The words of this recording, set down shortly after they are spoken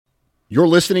You're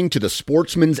listening to the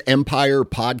Sportsman's Empire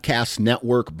Podcast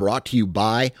Network, brought to you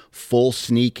by Full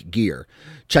Sneak Gear.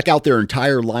 Check out their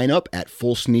entire lineup at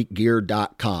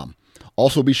fullsneakgear.com.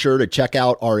 Also be sure to check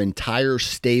out our entire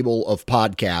stable of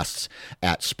podcasts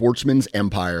at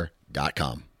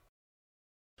sportsmansempire.com.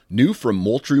 New from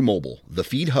Moultrie Mobile, the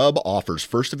Feed Hub offers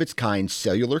first-of-its-kind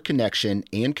cellular connection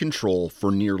and control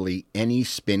for nearly any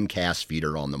spin cast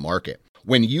feeder on the market.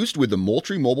 When used with the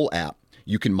Moultrie Mobile app,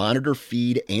 you can monitor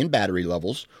feed and battery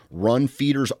levels, run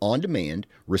feeders on demand,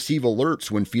 receive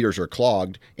alerts when feeders are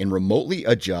clogged, and remotely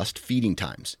adjust feeding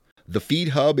times. The Feed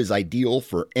Hub is ideal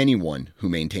for anyone who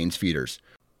maintains feeders.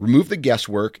 Remove the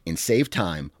guesswork and save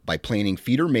time by planning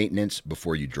feeder maintenance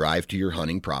before you drive to your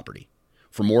hunting property.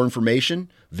 For more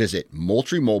information, visit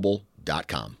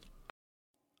moultriemobile.com.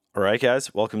 All right,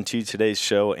 guys, welcome to today's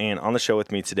show. And on the show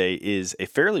with me today is a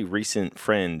fairly recent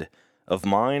friend of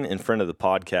mine and friend of the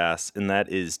podcast, and that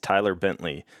is Tyler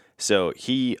Bentley. So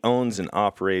he owns and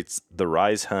operates The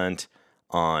Rise Hunt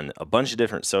on a bunch of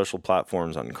different social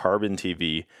platforms on Carbon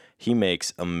TV. He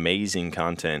makes amazing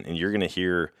content, and you're going to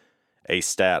hear a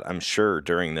stat, I'm sure,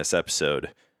 during this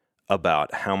episode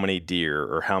about how many deer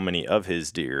or how many of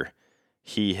his deer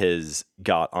he has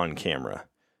got on camera.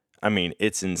 I mean,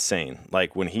 it's insane.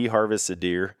 Like when he harvests a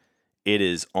deer, it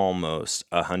is almost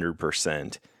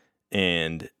 100%.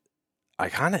 And I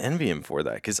kind of envy him for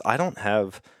that because I don't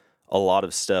have a lot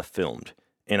of stuff filmed,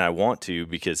 and I want to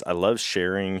because I love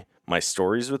sharing my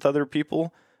stories with other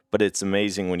people, but it's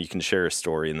amazing when you can share a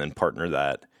story and then partner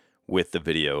that with the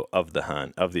video of the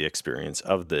hunt, of the experience,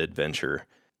 of the adventure.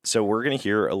 So we're going to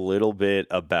hear a little bit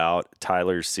about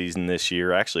Tyler's season this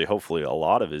year, actually hopefully a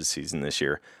lot of his season this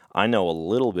year. I know a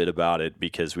little bit about it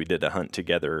because we did a hunt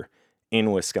together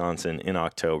in Wisconsin in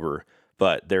October,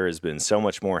 but there has been so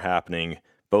much more happening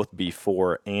both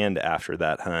before and after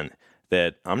that hunt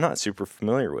that I'm not super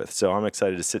familiar with. So I'm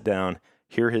excited to sit down,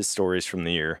 hear his stories from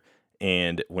the year.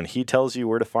 And when he tells you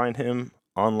where to find him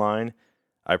online,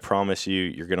 I promise you,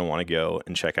 you're going to want to go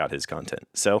and check out his content.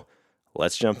 So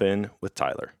let's jump in with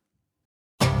Tyler.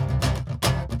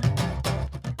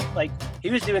 Like,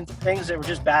 he was doing things that were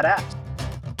just badass.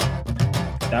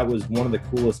 That was one of the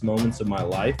coolest moments of my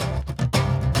life.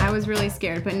 I was really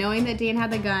scared, but knowing that Dan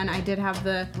had the gun, I did have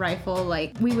the rifle,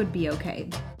 like, we would be okay.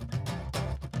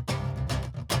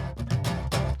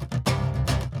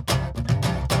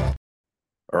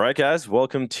 All right, guys,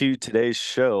 welcome to today's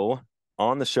show.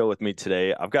 On the show with me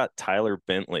today, I've got Tyler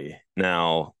Bentley.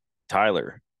 Now,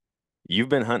 Tyler, you've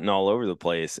been hunting all over the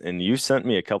place, and you sent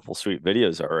me a couple sweet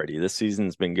videos already. This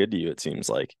season's been good to you, it seems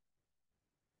like.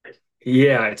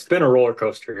 Yeah, it's been a roller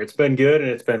coaster. It's been good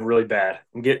and it's been really bad.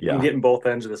 I'm getting both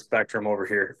ends of the spectrum over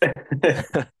here.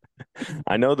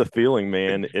 I know the feeling,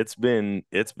 man. It's been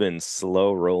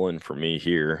slow rolling for me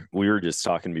here. We were just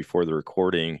talking before the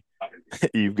recording.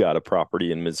 You've got a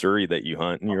property in Missouri that you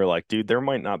hunt, and you're like, dude, there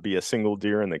might not be a single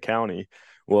deer in the county.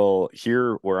 Well,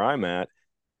 here where I'm at,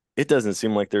 it doesn't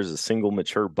seem like there's a single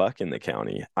mature buck in the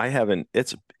county.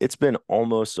 It's been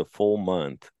almost a full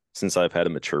month since I've had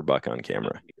a mature buck on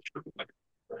camera.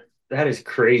 That is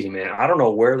crazy, man. I don't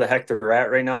know where the heck they're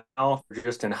at right now. If they're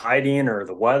just in hiding or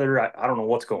the weather. I don't know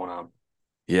what's going on.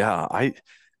 Yeah, I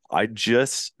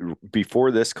just,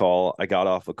 before this call, I got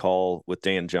off a call with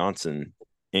Dan Johnson,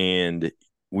 and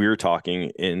we were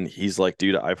talking, and he's like,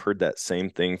 dude, I've heard that same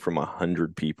thing from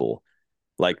 100 people.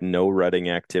 Like, no rutting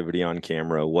activity on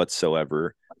camera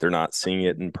whatsoever. They're not seeing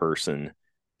it in person.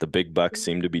 The big bucks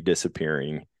seem to be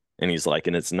disappearing. And he's like,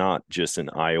 and it's not just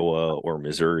in Iowa or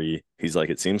Missouri. He's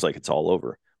like, it seems like it's all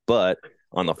over. But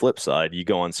on the flip side, you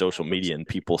go on social media and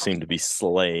people seem to be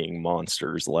slaying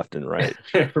monsters left and right.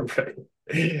 Right.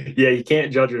 Yeah, you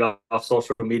can't judge it off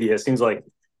social media. It seems like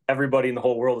everybody in the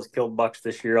whole world has killed bucks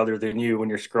this year other than you when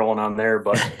you're scrolling on there.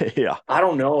 But yeah, I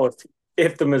don't know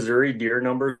if the Missouri deer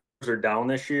numbers are down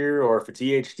this year or if it's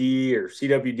EHD or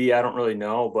CWD. I don't really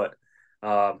know. But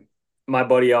my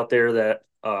buddy out there that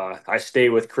I stay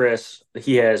with, Chris,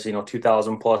 he has,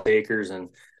 2,000 plus acres, and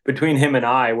between him and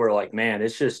I, we're like, man,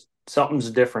 it's just something's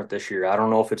different this year. I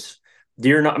don't know if it's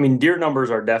deer. I mean, deer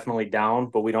numbers are definitely down,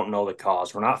 but we don't know the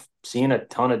cause. We're not seeing a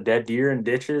ton of dead deer in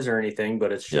ditches or anything,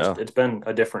 but it's just, It's been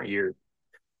a different year.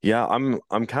 Yeah.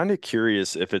 I'm kind of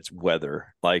curious if it's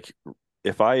weather. Like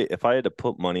if I had to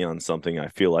put money on something, I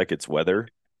feel like it's weather,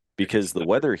 because the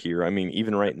weather here, I mean,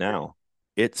 even right now,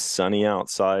 it's sunny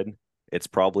outside. It's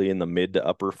probably in the mid to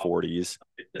upper 40s.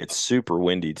 It's super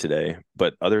windy today.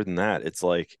 But other than that, it's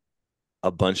like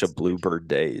a bunch of bluebird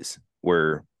days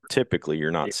where typically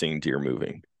you're not seeing deer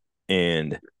moving.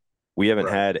 And we haven't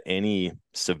had any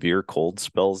severe cold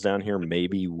spells down here.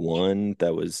 Maybe one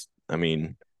that was, I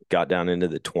mean, got down into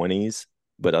the 20s.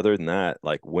 But other than that,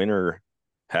 like winter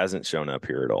hasn't shown up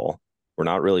here at all. We're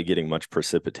not really getting much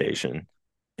precipitation.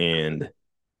 And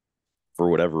for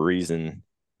whatever reason,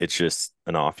 it's just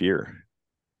an off year.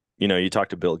 You talk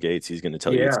to Bill Gates, he's going to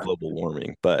tell you it's Yeah. global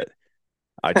warming, but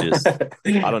I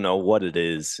don't know what it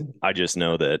is. I just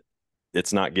know that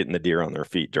it's not getting the deer on their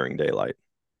feet during daylight.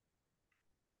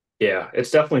 Yeah,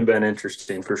 it's definitely been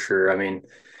interesting for sure. I mean,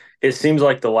 it seems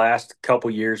like the last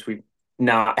couple years we've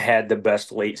not had the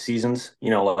best late seasons.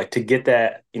 Like to get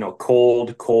that,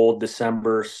 cold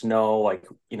December snow, like,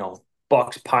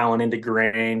 bucks piling into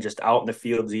grain, just out in the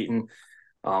fields eating.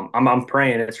 I'm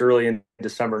praying it's early in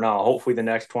December now. Hopefully the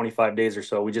next 25 days or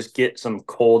so we just get some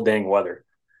cold dang weather.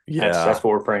 That's Yeah. what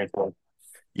we're praying for.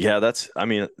 Yeah, that's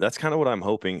kind of what I'm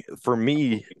hoping. For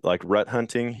me, like rut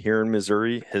hunting here in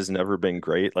Missouri has never been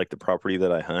great. Like the property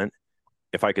that I hunt,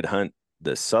 if I could hunt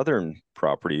the southern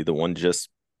property, the one just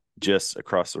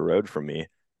across the road from me,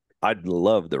 I'd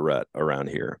love the rut around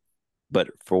here. But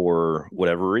for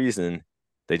whatever reason,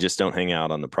 they just don't hang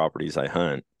out on the properties I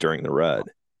hunt during the rut.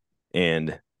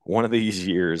 And one of these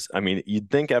years, I mean, you'd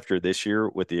think after this year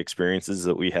with the experiences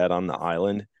that we had on the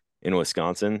island in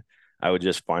Wisconsin, I would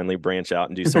just finally branch out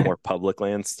and do some more public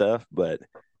land stuff. But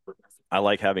I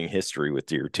like having history with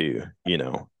deer too.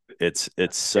 It's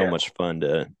so Yeah. much fun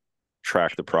to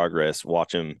track the progress,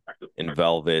 watch them in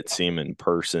velvet, see them in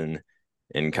person,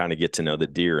 and kind of get to know the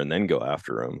deer and then go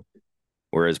after them.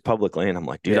 Whereas public land, I'm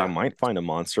like, dude, I Yeah. might find a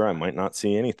monster. I might not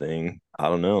see anything. I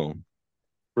don't know.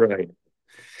 Right.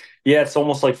 Yeah, it's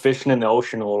almost like fishing in the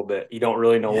ocean a little bit. You don't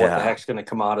really know what the Yeah. heck's going to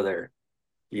come out of there.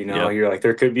 Yep. You're like,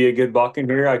 there could be a good buck in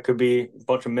here. I could be a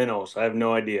bunch of minnows. I have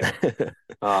no idea.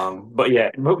 But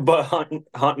yeah, but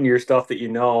hunting your stuff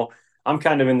that I'm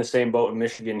kind of in the same boat in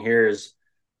Michigan here. Is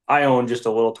I own just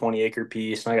a little 20-acre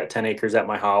piece, and I got 10 acres at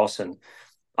my house, and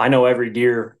I know every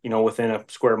deer, within a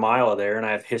square mile of there, and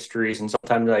I have histories, and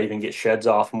sometimes I even get sheds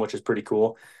off them, which is pretty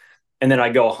cool. And then I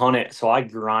go hunt it. So I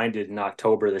grinded in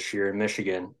October this year in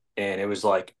Michigan, and it was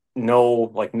like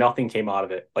nothing came out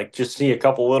of it. Like just see a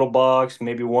couple little bucks,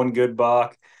 maybe one good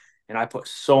buck, and I put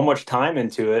so much time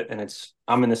into it. And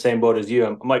I'm in the same boat as you.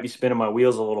 I might be spinning my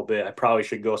wheels a little bit. I probably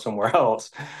should go somewhere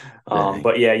else. Dang.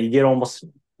 But yeah, you get almost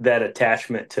that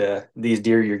attachment to these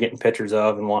deer you're getting pictures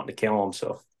of and wanting to kill them.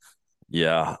 So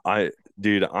Yeah.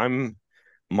 Dude,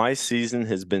 my season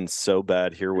has been so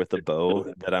bad here with the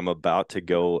bow that I'm about to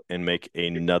go and make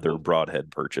another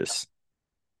broadhead purchase.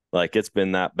 Like it's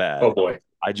been that bad. oh boy,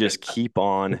 I just keep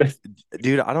on,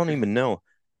 dude, I don't even know.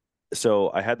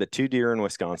 So I had the 2 deer in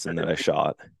Wisconsin that I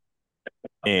shot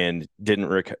and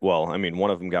didn't well, I mean, one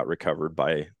of them got recovered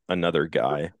by another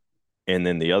guy. And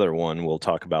then the other one, we'll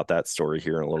talk about that story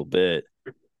here in a little bit.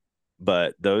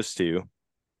 But those two,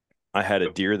 I had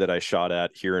a deer that I shot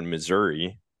at here in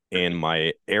Missouri, and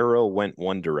my arrow went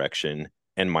one direction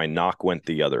and my nock went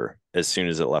the other as soon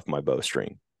as it left my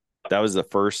bowstring. That was the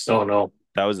first oh no,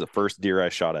 that was the first deer I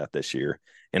shot at this year.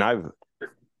 And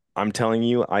I'm telling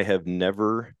you, I have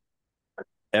never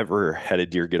ever had a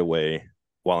deer get away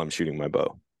while I'm shooting my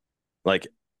bow. Like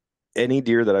any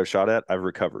deer that I've shot at, I've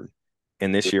recovered.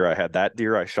 And this year I had that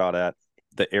deer I shot at,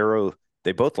 the arrow,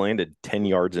 they both landed 10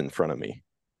 yards in front of me.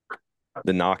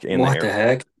 The nock and the what the arrow.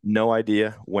 heck? No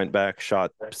idea. Went back,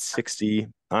 shot 60,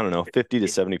 I don't know, 50 to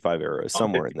 75 arrows,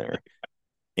 somewhere in there.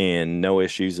 And no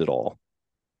issues at all.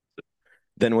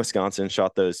 Then Wisconsin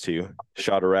shot those two.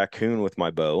 Shot a raccoon with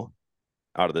my bow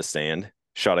out of the stand.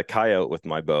 Shot a coyote with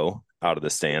my bow out of the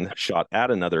stand. Shot at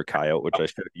another coyote, which I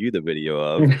showed you the video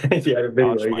of. Yeah, the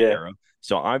video, Dodged my yeah. arrow.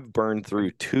 So I've burned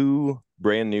through 2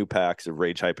 brand new packs of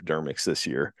Rage Hypodermics this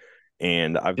year.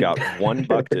 And I've got one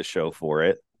buck to show for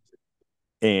it.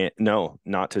 And no,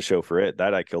 not to show for it.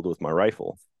 That I killed with my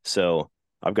rifle. So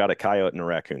I've got a coyote and a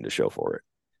raccoon to show for it.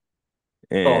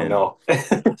 Oh And no.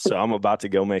 so I'm about to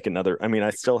go make another. I mean,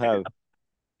 I still have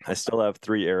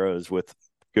 3 arrows with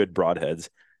good broadheads.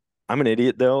 I'm an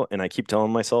idiot though, and I keep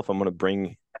telling myself I'm going to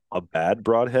bring a bad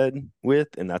broadhead with,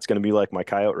 and that's going to be like my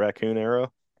coyote raccoon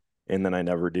arrow. And then I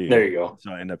never do. There you go.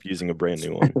 So I end up using a brand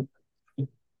new one.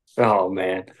 Oh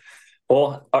man.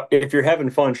 Well, if you're having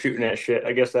fun shooting that shit,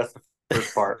 I guess that's the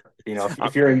first part.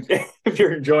 If you're if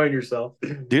you're enjoying yourself,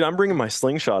 Dude, I'm bringing my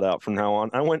slingshot out from now on.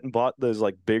 I went and bought those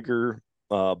like bigger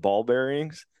ball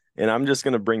bearings, and I'm just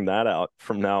going to bring that out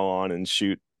from now on and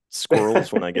shoot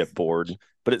squirrels when I get bored.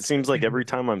 But it seems like every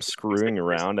time I'm screwing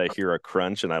around, I hear a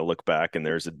crunch and I look back and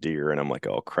there's a deer, and I'm like,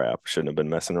 oh crap, shouldn't have been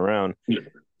messing around.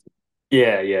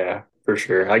 yeah, for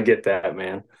sure. I get that,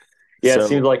 man. Yeah, it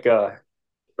seems So like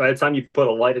by the time you put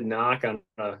a lighted knock on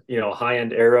a high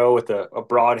end arrow with a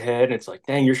broad head, and it's like,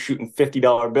 dang, you're shooting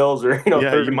 $50 bills or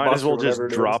Yeah, you might as $30 or well just whatever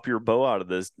it is. drop your bow out of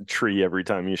this tree every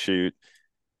time you shoot.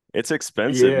 It's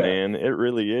expensive, Yeah, man. It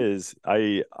really is.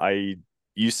 I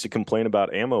used to complain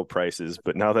about ammo prices,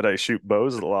 but now that I shoot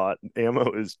bows a lot,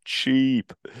 ammo is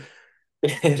cheap.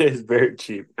 it is very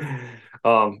cheap.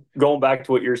 Going back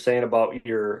to what you're saying about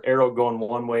your arrow going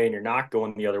one way and your knock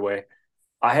going the other way,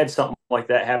 I had something like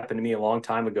that happen to me a long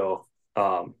time ago.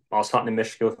 I was hunting in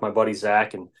Michigan with my buddy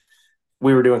Zach, and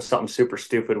we were doing something super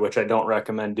stupid, which I don't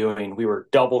recommend doing. We were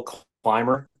double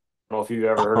climber. I don't know if you've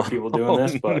ever heard of people doing Oh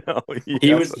this, but no, he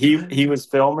yes. was he was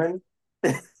filming.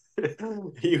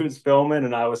 He was filming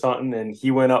and I was hunting, and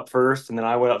he went up first and then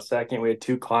I went up second. We had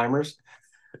two climbers,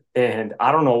 and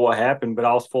I don't know what happened, but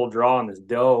I was full draw on this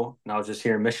doe, and I was just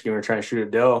here in Michigan. We were trying to shoot a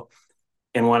doe,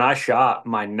 and when I shot,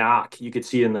 my knock, you could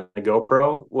see in the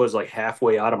GoPro, was like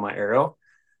halfway out of my arrow.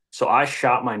 So I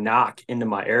shot my knock into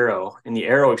my arrow, and the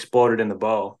arrow exploded in the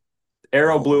bow.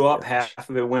 Arrow Oh my blew up, gosh. half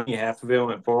of it went, half of it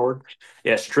went forward.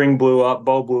 Yeah, string blew up,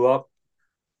 bow blew up.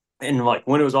 And like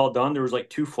when it was all done, there was like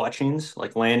two fletchings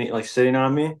like landing, like sitting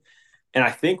on me. And I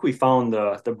think we found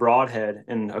the broadhead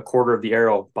and a quarter of the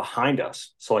arrow behind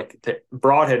us. So like the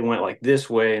broadhead went like this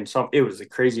way, and it was the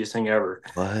craziest thing ever.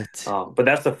 What? But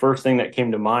that's the first thing that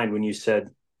came to mind when you said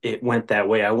it went that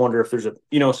way. I wonder if there's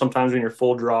sometimes when you're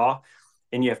full draw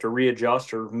and you have to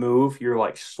readjust or move, you're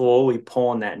like slowly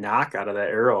pulling that knock out of that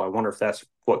arrow. I wonder if that's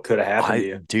what could have happened to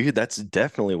you. Dude, that's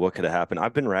definitely what could have happened.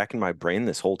 I've been racking my brain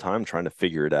this whole time trying to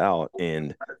figure it out,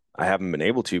 and I haven't been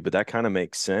able to, but that kind of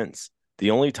makes sense.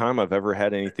 The only time I've ever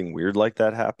had anything weird like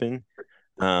that happen,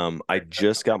 I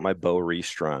just got my bow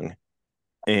restrung,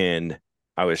 and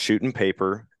I was shooting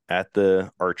paper at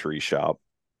the archery shop.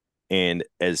 And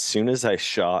as soon as I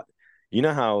shot, you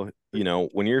know how,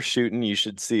 when you're shooting, you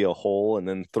should see a hole and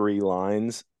then three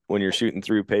lines when you're shooting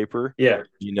through paper. Yeah.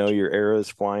 Your arrow's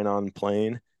flying on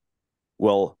plane.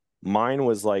 Well, mine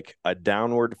was like a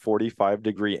downward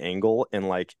 45-degree angle and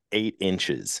like 8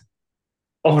 inches.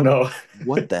 Oh no.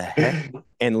 What the heck?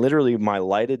 And literally, my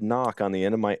lighted knock on the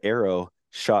end of my arrow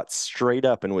shot straight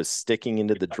up and was sticking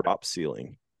into the drop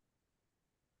ceiling.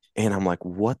 And I'm like,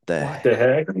 what the What the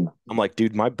heck? heck? I'm like,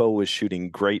 dude, my bow was shooting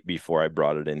great before I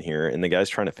brought it in here. And the guy's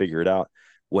trying to figure it out.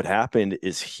 What happened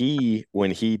is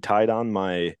when he tied on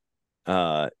my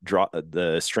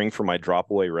the string for my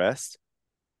drop away rest,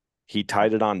 he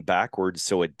tied it on backwards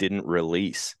so it didn't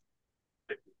release.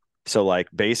 So like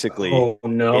basically Oh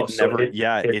no. it So never,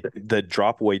 yeah, it the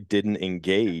drop away didn't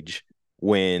engage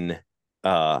when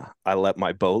I let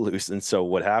my bow loose. And so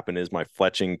what happened is my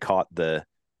fletching caught the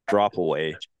drop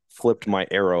away, flipped my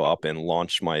arrow up and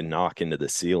launched my knock into the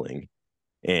ceiling.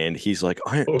 And he's like,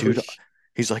 oh, dude,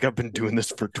 he's like, I've been doing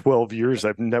this for 12 years.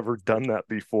 I've never done that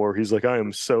before. He's like, I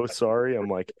am so sorry. I'm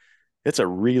like, it's a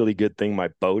really good thing my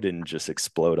bow didn't just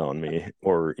explode on me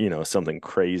or, something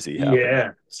crazy happened.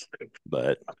 yeah.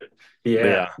 But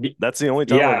Yeah. yeah, that's the only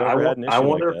time Yeah. I've ever had an I issue like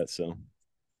wonder that. So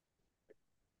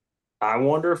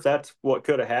if that's what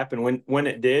could have happened when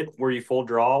it did. Were you full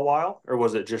draw a while, or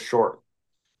was it just short?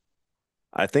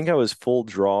 I think I was full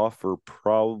draw for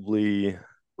probably,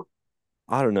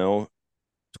 I don't know,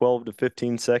 12 to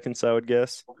 15 seconds, I would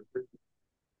guess.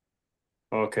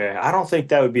 Okay. I don't think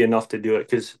that would be enough to do it,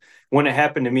 because when it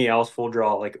happened to me, I was full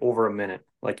draw like over a minute,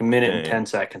 like a minute and Dang. 10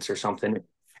 seconds or something.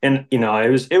 And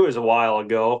it was a while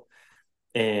ago.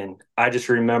 And I just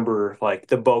remember like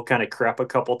the boat kind of crept a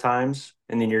couple times,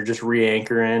 and then you're just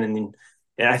re-anchoring, and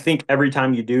I think every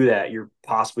time you do that, you're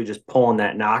possibly just pulling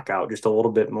that knockout just a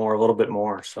little bit more, a little bit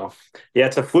more. So yeah,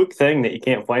 it's a fluke thing that you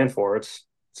can't plan for. It's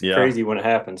Yeah. crazy when it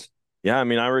happens. Yeah, I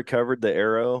mean, I recovered the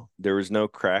arrow. There was no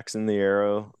cracks in the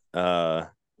arrow.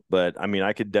 But I mean,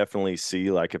 I could definitely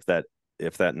see like if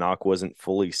that knock wasn't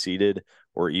fully seated,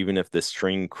 or even if the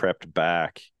string crept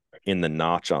back in the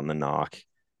notch on the knock,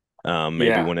 maybe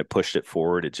Yeah. when it pushed it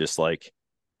forward, it just like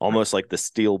almost like the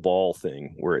steel ball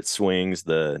thing where it swings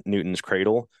the Newton's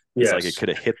cradle. It's like it Yes. could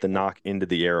have hit the knock into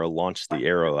the arrow, launched the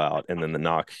arrow out, and then the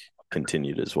knock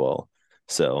continued as well.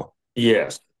 So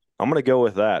Yes. I'm gonna go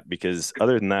with that because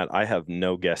other than that, I have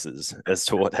no guesses as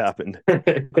to what happened.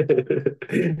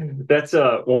 That's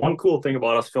one cool thing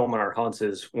about us filming our hunts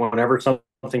is whenever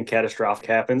something catastrophic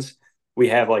happens, we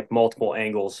have like multiple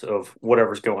angles of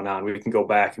whatever's going on. We can go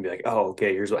back and be like, oh,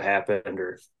 okay, here's what happened,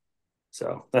 or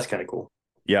so that's kind of cool.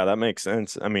 Yeah, that makes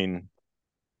sense. I mean,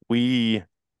 we,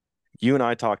 you and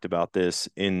I talked about this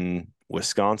in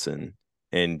Wisconsin,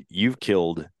 and you've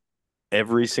killed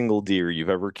every single deer you've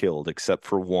ever killed except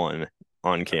for one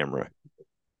on camera.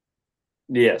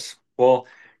 Yes. Well,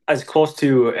 as close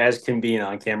to as can be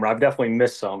on camera. I've definitely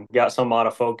missed some, got some out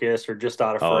of focus or just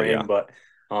out of Oh frame, yeah. but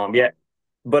yeah.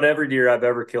 But every deer I've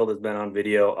ever killed has been on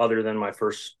video, other than my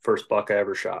first buck I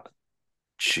ever shot.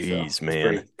 So Jeez, it's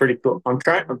man. pretty cool. I'm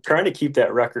trying to keep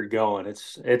that record going.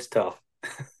 It's tough.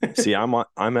 See,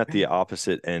 I'm at the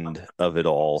opposite end of it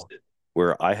all,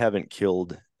 where I haven't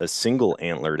killed a single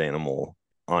antlered animal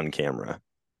on camera.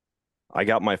 I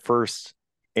got my first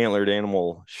antlered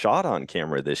animal shot on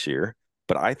camera this year,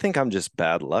 but I think I'm just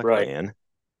bad luck, Right. man.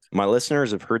 My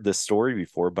listeners have heard this story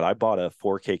before, but I bought a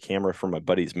 4K camera for my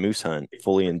buddy's moose hunt,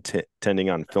 fully intending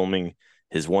on filming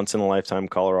his once in a lifetime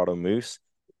Colorado moose.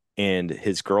 And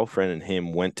his girlfriend and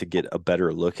him went to get a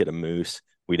better look at a moose.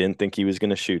 We didn't think he was going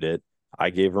to shoot it. I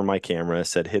gave her my camera,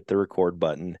 said hit the record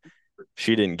button.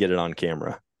 She didn't get it on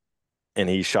camera. And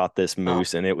he shot this Oh,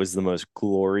 moose, and it was the most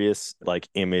glorious like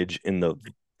image in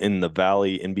the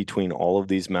valley in between all of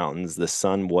these mountains. The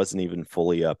sun wasn't even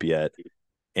fully up yet,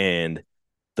 and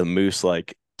the moose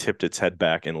like tipped its head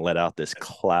back and let out this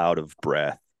cloud of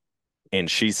breath. And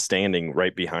she's standing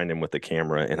right behind him with the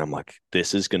camera, and I'm like,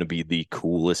 this is going to be the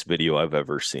coolest video I've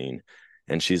ever seen.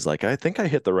 And she's like, I think I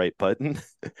hit the right button.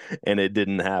 And it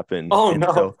didn't happen. oh And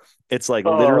no. so it's like Oh,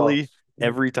 literally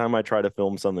every time I try to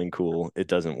film something cool, it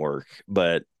doesn't work.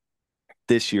 But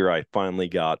this year I finally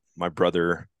got my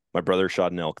brother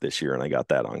shot an elk this year, and I got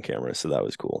that on camera. So that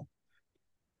was cool.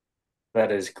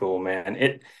 that is cool, man.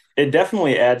 It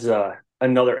definitely adds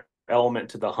another element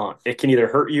to the hunt. It can either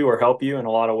hurt you or help you in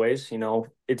a lot of ways.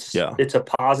 It's Yeah. it's a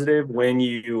positive when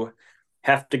you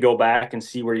have to go back and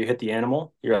see where you hit the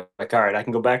animal. You're like, all right, I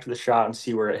can go back to the shot and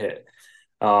see where it hit.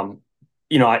 Um,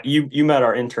 you met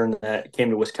our intern that came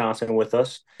to Wisconsin with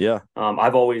us. Yeah.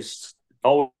 I've always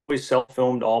self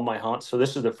filmed all my hunts, so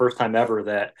this is the first time ever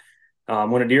that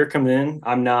when a deer comes in,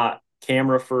 I'm not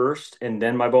camera first and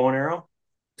then my bow and arrow.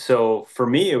 So for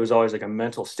me, it was always like a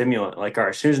mental stimulant. Like, all right,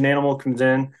 as soon as an animal comes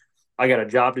in, I got a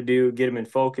job to do, get him in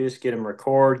focus, get him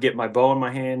record, get my bow in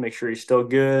my hand, make sure he's still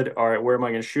good. All right, where am I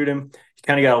going to shoot him? You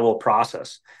kind of got a little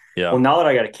process. Yeah. Well, now that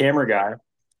I got a camera guy,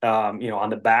 on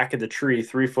the back of the tree,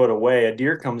 3 foot away, a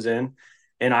deer comes in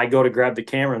and I go to grab the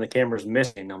camera and the camera's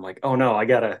missing. I'm like, oh no, I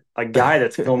got a guy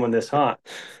that's filming this hunt.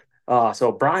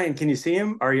 So Brian, can you see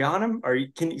him? Are you on him?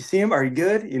 Can you see him? Are you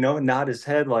good? Nod his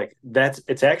head like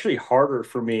it's actually harder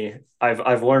for me.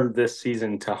 I've learned this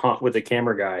season to hunt with a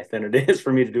camera guy than it is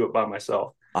for me to do it by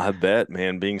myself. I bet,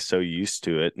 man, being so used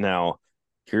to it. Now,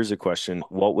 here's a question.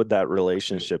 What would that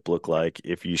relationship look like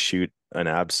if you shoot an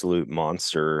absolute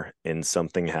monster and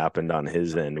something happened on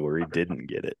his end where he didn't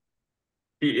get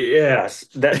Yes,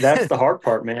 that's it? the hard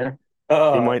part, man.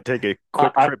 He Uh, might take a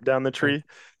quick I, trip down the I tree.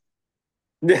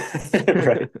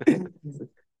 right.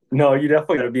 No, you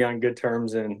definitely got to be on good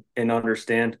terms and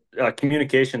understand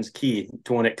communication's key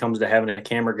to when it comes to having a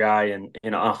camera guy and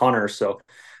a hunter. So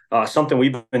something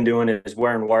we've been doing is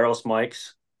wearing wireless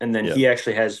mics, and then Yep. he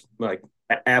actually has like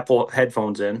Apple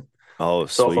headphones in. Oh,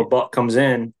 So if a sweet. buck comes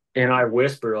in and I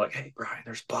whisper like, "Hey, Brian,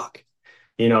 there's buck,"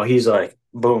 he's like,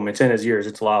 "Boom!" It's in his ears.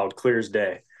 It's loud, clear as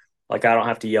day. Like I don't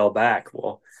have to yell back.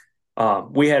 Well,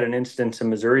 we had an instance in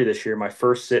Missouri this year, my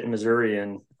first sit in Missouri,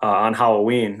 and on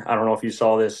Halloween. I don't know if you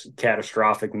saw this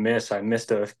catastrophic miss. I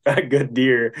missed a good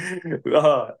deer,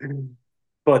 uh,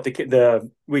 but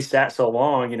the we sat so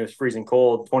long, it was freezing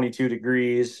cold, 22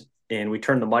 degrees, and we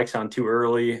turned the mics on too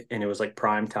early, and it was like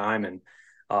prime time. And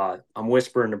I'm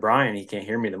whispering to Brian, he can't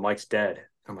hear me. The mic's dead.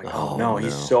 I'm like, oh Oh no,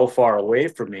 he's no. so far away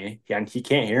from me, yeah, and he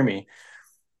can't hear me.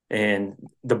 And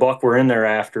the buck we're in there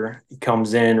after, he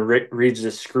comes in, reads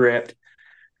the script,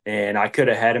 and I could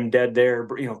have had him dead there.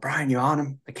 But, Brian, you on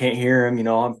him? I can't hear him,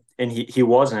 and he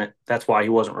wasn't. That's why he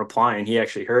wasn't replying. He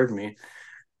actually heard me.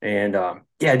 And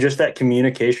yeah, just that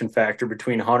communication factor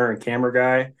between hunter and camera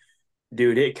guy,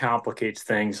 dude, it complicates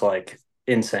things like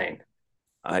insane.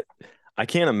 I I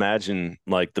can't imagine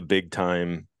like the big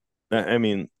time. I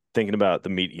mean, thinking about the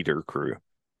meat eater crew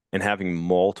and having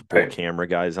multiple Right. camera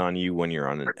guys on you when you're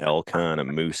on an elk hunt, a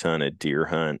moose hunt, a deer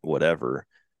hunt, whatever,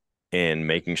 and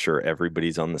making sure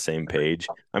everybody's on the same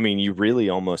page. I mean, you really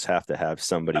almost have to have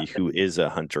somebody who is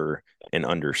a hunter and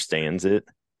understands it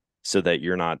so that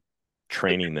you're not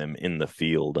training them in the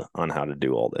field on how to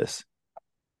do all this.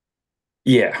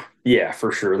 Yeah,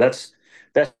 for sure. That's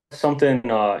something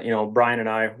Brian and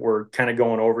I were kind of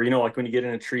going over. Like when you get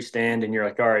in a tree stand and you're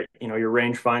like, all right, your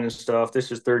range finding stuff.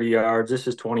 This is 30 yards. This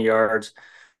is 20 yards.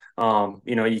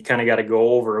 You kind of got to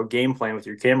go over a game plan with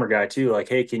your camera guy too. Like,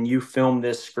 hey, can you film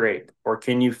this scrape or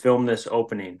can you film this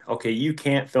opening? Okay, you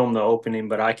can't film the opening,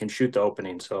 but I can shoot the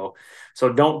opening. So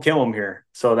don't kill him here.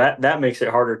 So that makes it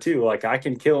harder too. Like I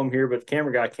can kill him here, but the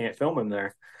camera guy can't film him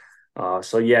there.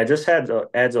 So yeah, it just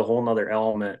adds a whole nother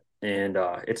element. And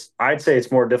I'd say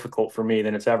it's more difficult for me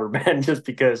than it's ever been just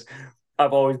because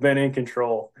I've always been in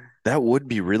control. That would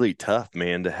be really tough,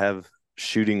 man, to have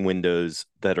shooting windows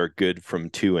that are good from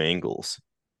two angles.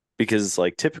 Because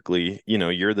like typically,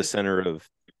 you're the center of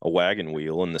a wagon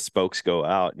wheel and the spokes go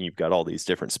out and you've got all these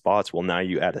different spots. Well, now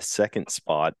you add a second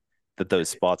spot that those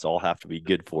spots all have to be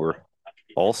good for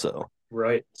also.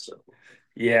 Right. So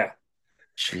yeah,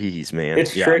 Jeez, man.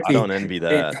 it's Yeah, I tricky. don't envy And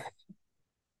that.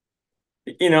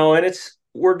 and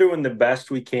we're doing the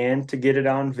best we can to get it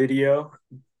on video,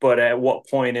 but at what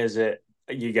point is it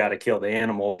you got to kill the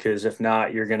animal? Because if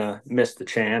not, you're gonna miss the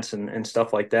chance and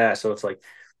stuff like that. So it's like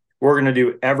we're gonna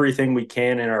do everything we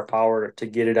can in our power to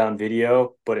get it on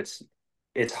video, but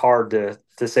it's hard to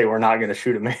say we're not gonna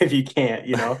shoot them if you can't,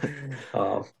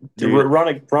 Dude, run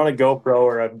a GoPro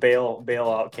or a bail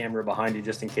out camera behind you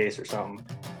just in case or something.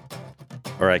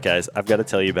 all right, guys, I've got to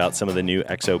tell you about some of the new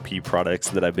XOP products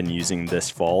that I've been using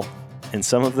this fall, and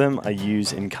some of them I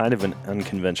use in kind of an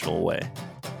unconventional way.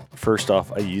 First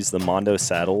off, I use the Mondo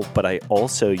saddle, but I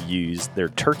also use their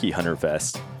turkey hunter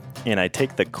vest, and I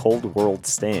take the Cold World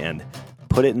stand,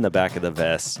 put it in the back of the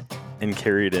vest, and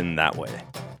carry it in that way.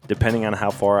 Depending on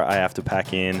how far I have to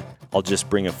pack in, I'll just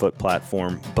bring a foot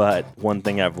platform, but one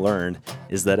thing I've learned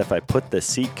is that if I put the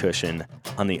seat cushion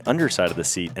on the underside of the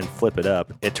seat and flip it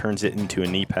up, it turns it into a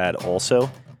knee pad also,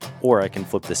 or I can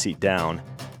flip the seat down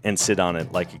and sit on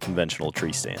it like a conventional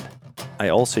tree stand. I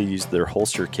also use their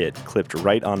holster kit clipped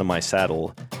right onto my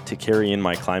saddle to carry in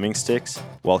my climbing sticks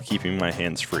while keeping my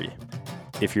hands free.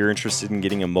 If you're interested in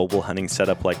getting a mobile hunting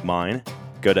setup like mine,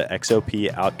 go to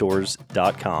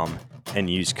xopoutdoors.com and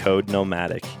use code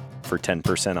Nomadic for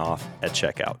 10% off at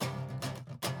checkout.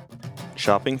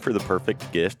 Shopping for the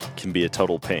perfect gift can be a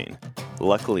total pain.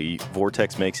 Luckily,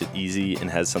 Vortex makes it easy and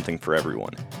has something for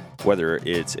everyone. Whether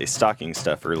it's a stocking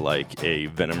stuffer like a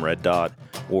Venom Red Dot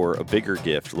or a bigger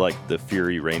gift like the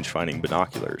Fury range-finding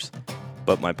binoculars.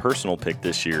 But my personal pick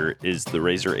this year is the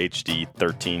Razor HD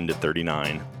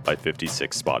 13-39 by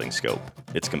 56 spotting scope.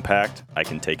 It's compact, I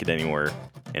can take it anywhere,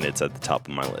 and it's at the top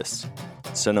of my list.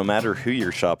 So no matter who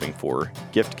you're shopping for,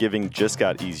 gift giving just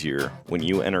got easier when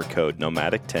you enter code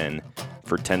Nomadic10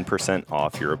 for 10%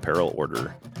 off your apparel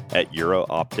order at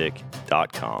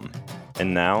eurooptic.com.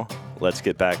 And now, let's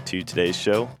get back to today's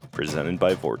show, presented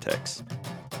by Vortex.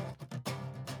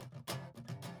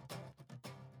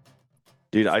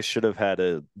 Dude, I should have had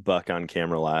a buck on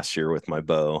camera last year with my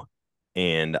bow,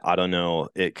 and I don't know,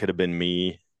 it could have been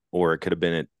me or it could have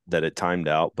been that it timed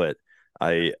out, but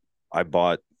I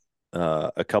bought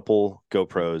a couple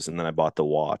GoPros and then I bought the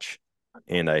watch,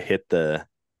 and I hit the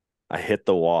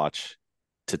watch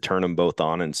to turn them both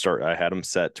on and start. I had them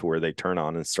set to where they turn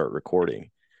on and start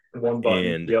recording. One button.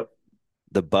 And Yep.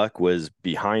 the buck was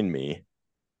behind me,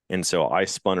 and so I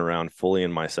spun around fully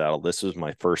in my saddle. This was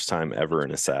my first time ever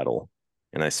in a saddle.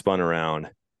 And I spun around,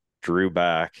 drew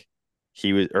back.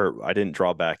 I didn't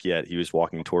draw back yet. He was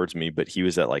walking towards me, but he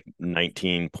was at like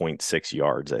 19.6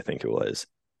 yards, I think it was.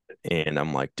 And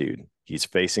I'm like, dude, he's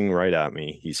facing right at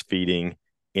me. He's feeding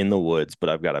in the woods, but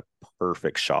I've got a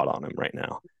perfect shot on him right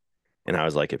now. And I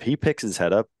was like, if he picks his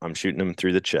head up, I'm shooting him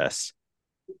through the chest.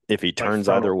 If he turns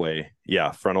either way,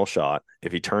 frontal shot.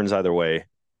 If he turns either way,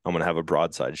 I'm going to have a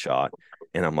broadside shot.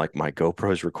 And I'm like, my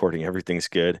GoPro's recording. Everything's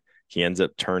good. He ends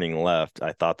up turning left.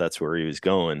 I thought that's where he was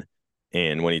going.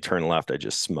 And when he turned left, I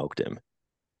just smoked him.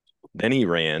 Then he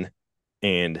ran.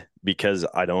 And because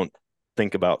I don't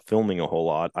think about filming a whole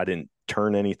lot, I didn't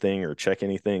turn anything or check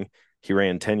anything. He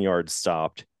ran 10 yards,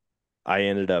 stopped. I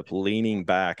ended up leaning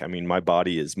back. I mean, my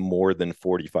body is more than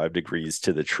 45 degrees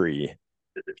to the tree.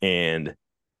 And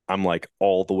I'm like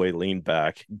all the way leaned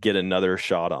back, get another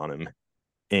shot on him.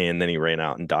 And then he ran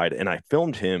out and died. And I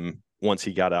filmed him once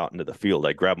he got out into the field.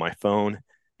 I grabbed my phone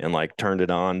and like turned it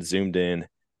on, zoomed in,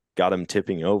 got him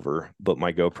tipping over, but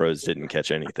my GoPros didn't catch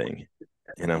anything.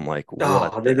 And I'm like,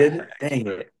 what? They didn't? Dang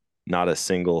it. Not a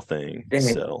single thing. Dang.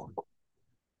 So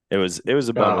it was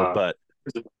a bummer, but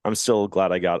I'm still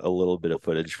glad I got a little bit of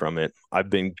footage from it.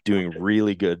 I've been doing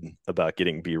really good about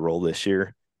getting B-roll this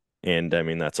year. And I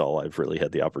mean, that's all I've really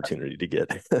had the opportunity to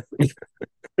get.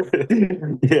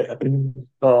 Yeah.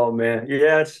 Oh man.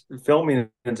 Yeah, it's filming.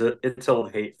 It's a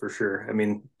hate for sure. I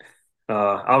mean,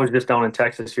 I was just down in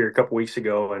Texas here a couple weeks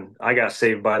ago, and I got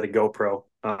saved by the GoPro.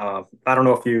 I don't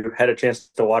know if you had a chance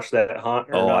to watch that hunt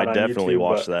or not I on definitely YouTube,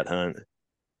 watched that hunt.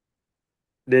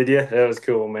 Did you? That was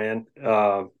cool, man.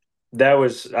 That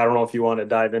was, I don't know if you want to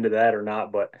dive into that or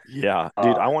not, but yeah,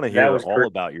 dude, I want to hear all crazy.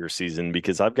 about your season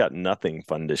because I've got nothing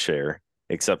fun to share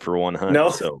except for one hunt. No.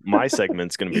 So my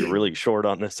segment's going to be really short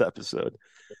on this episode.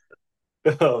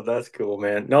 Oh, that's cool,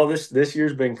 man. No, this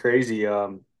year's been crazy.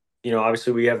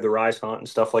 Obviously we have the rise hunt and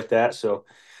stuff like that. So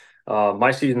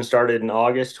my season started in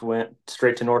August, went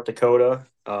straight to North Dakota,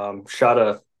 shot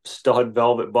a stud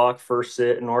velvet buck first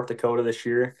sit in North Dakota this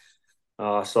year.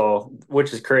 So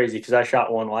which is crazy because I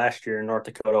shot one last year in North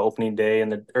Dakota opening day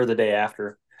and the day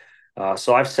after.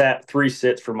 So I've sat 3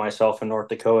 sits for myself in North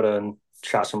Dakota and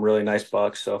shot some really nice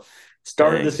bucks. So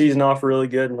started the Dang. season off really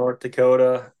good in North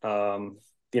Dakota.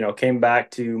 Came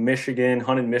back to Michigan,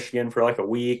 hunted Michigan for like a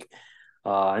week.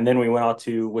 And then we went out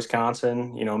to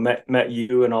Wisconsin, met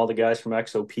you and all the guys from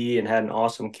XOP and had an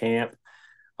awesome camp.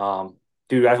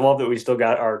 Dude, I love that we still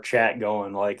got our chat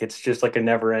going. Like it's just like a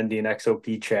never ending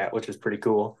XOP chat, which is pretty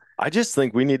cool. I just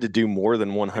think we need to do more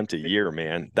than one hunt a year,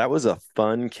 man. That was a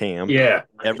fun camp. Yeah.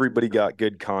 Everybody got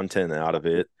good content out of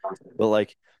it. But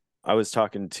like I was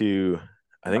talking to,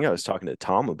 I think I was talking to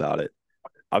Tom about it.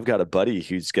 I've got a buddy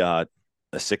who's got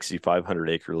a 6,500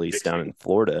 acre lease down in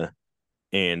Florida,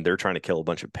 and they're trying to kill a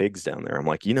bunch of pigs down there. I'm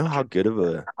like, you know how good of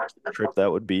a trip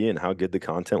that would be and how good the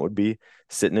content would be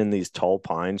sitting in these tall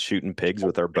pines shooting pigs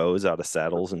with our bows out of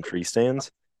saddles and tree stands.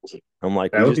 I'm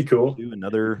like, That we would just be cool. do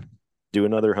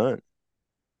another hunt.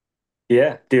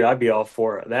 Yeah, dude, I'd be all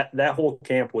for it. That whole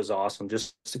camp was awesome.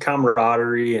 Just the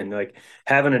camaraderie and like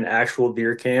having an actual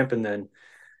deer camp, and then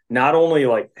not only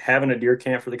like having a deer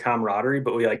camp for the camaraderie,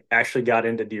 but we like actually got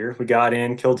into deer. We got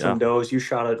in, killed Yeah. some does. You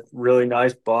shot a really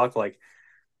nice buck. Like,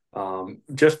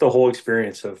 just the whole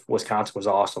experience of Wisconsin was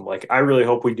awesome. Like, I really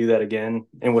hope we do that again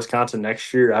in Wisconsin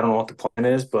next year. I don't know what the plan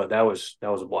is, but that was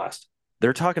a blast.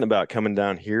 They're talking about coming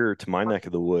down here to my neck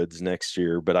of the woods next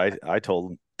year, but I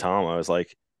told Tom, I was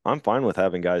like, I'm fine with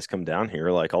having guys come down here.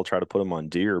 Like I'll try to put them on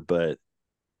deer, but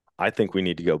I think we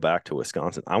need to go back to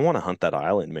Wisconsin. I want to hunt that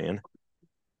island, man.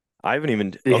 I haven't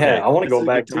even Yeah, okay, I want to this is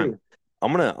go a good back time. too.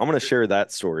 I'm gonna share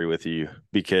that story with you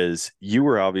because you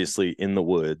were obviously in the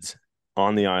woods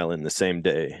on the island the same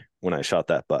day when I shot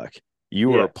that buck. You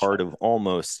were a Yeah. part of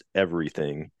almost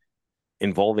everything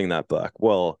involving that buck.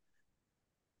 Well,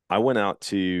 I went out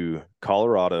to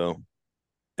Colorado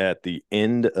at the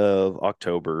end of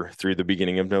October through the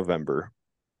beginning of November,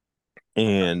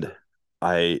 and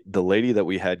the lady that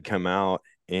we had come out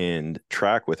and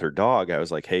track with her dog, I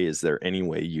was like, "Hey, is there any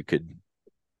way you could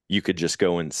just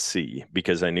go and see?"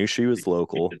 Because I knew she was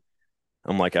local.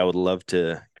 I'm like, I would love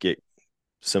to get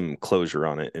some closure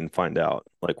on it and find out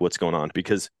like what's going on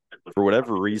because for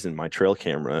whatever reason my trail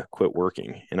camera quit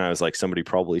working and I was like somebody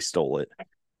probably stole it.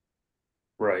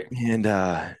 Right. And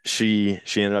she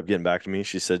ended up getting back to me.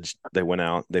 She said they went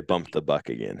out, they bumped the buck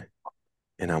again.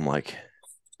 And I'm like,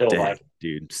 Still dang, alive.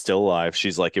 dude, still alive.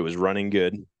 She's like, it was running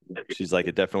good. She's like,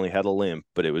 it definitely had a limp,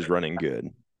 but it was running good.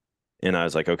 And I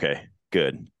was like, okay,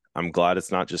 good. I'm glad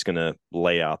it's not just gonna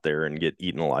lay out there and get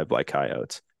eaten alive by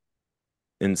coyotes.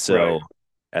 And Right. so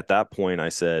at that point, I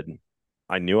said,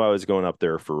 I knew I was going up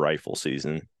there for rifle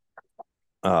season,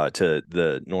 to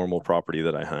the normal property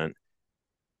that I hunt.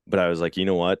 But I was like, you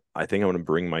know what? I think I'm going to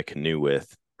bring my canoe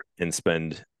with and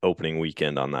spend opening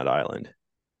weekend on that island.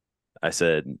 I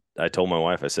told my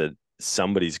wife, I said,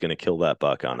 somebody's going to kill that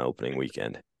buck on opening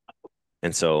weekend.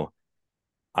 And so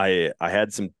I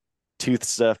had some tooth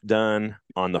stuff done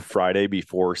on the Friday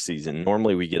before season.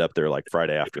 Normally we get up there like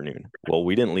Friday afternoon. Well,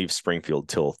 we didn't leave Springfield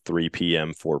till 3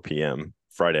 p.m., 4 p.m.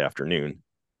 Friday afternoon.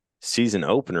 Season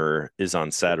opener is on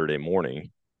Saturday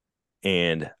morning.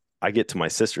 And I get to my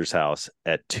sister's house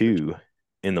at 2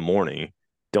 in the morning,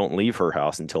 don't leave her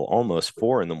house until almost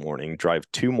 4 in the morning, drive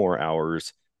 2 more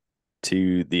hours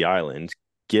to the island,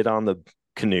 get on the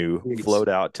canoe, Jeez. float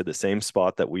out to the same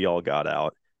spot that we all got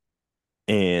out.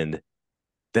 And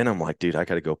then I'm like, dude, I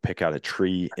got to go pick out a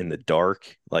tree in the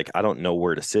dark. Like, I don't know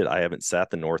where to sit. I haven't sat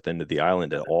the north end of the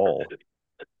island at all.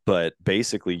 But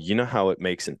basically, you know how it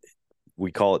makes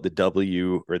we call it the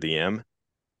W or the M.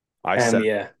 I sat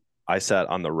Yeah. I sat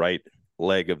on the right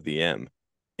leg of the M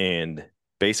and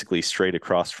basically straight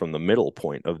across from the middle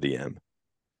point of the M.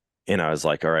 And I was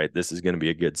like, all right, this is going to be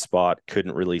a good spot.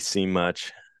 Couldn't really see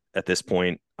much. At this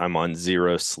point, I'm on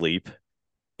zero sleep.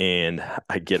 And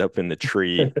I get up in the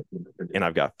tree and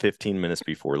I've got 15 minutes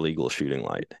before legal shooting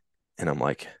light. And I'm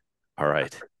like, all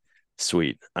right,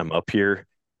 sweet. I'm up here.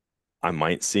 I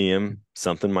might see him.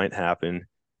 Something might happen.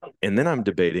 And then I'm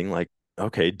debating, like,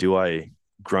 okay, do I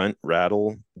grunt,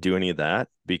 rattle, do any of that?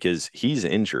 Because he's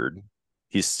injured.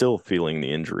 He's still feeling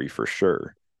the injury for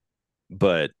sure.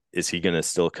 But is he going to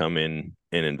still come in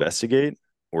and investigate?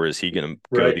 Or is he going to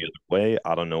go the Right. other way?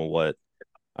 I don't know what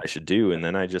I should do. And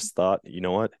then I just thought, you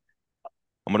know what?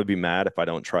 I'm going to be mad if I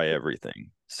don't try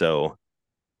everything. So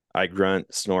I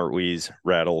grunt, snort, wheeze,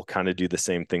 rattle, kind of do the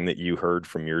same thing that you heard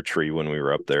from your tree when we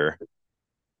were up there.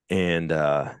 And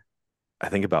I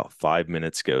think about 5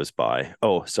 minutes goes by.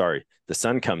 Oh, sorry. The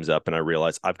sun comes up and I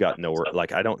realize I've got nowhere,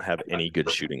 like I don't have any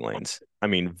good shooting lanes. I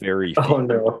mean, very Oh few.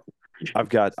 no. I've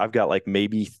got like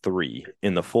maybe three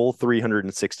in the full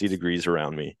 360 degrees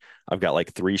around me. I've got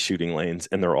like three shooting lanes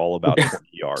and they're all about 20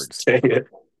 yards. Say it.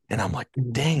 And I'm like,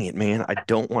 dang it, man. I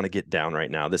don't want to get down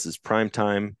right now. This is prime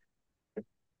time.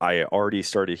 I already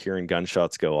started hearing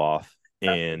gunshots go off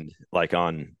and like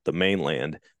on the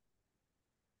mainland.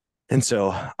 And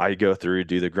so I go through,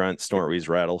 do the grunt, snort, wheeze,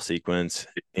 rattle sequence,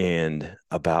 and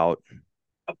about,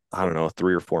 I don't know,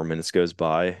 3 or 4 minutes goes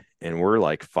by, and we're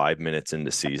like 5 minutes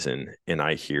into season, and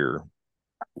I hear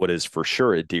what is for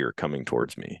sure a deer coming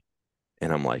towards me.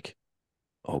 And I'm like,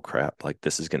 oh crap, like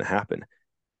this is going to happen.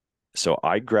 So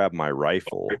I grab my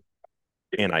rifle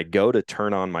and I go to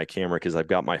turn on my camera because I've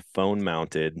got my phone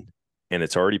mounted and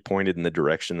it's already pointed in the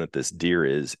direction that this deer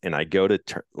is. And I go to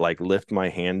like lift my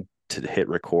hand to hit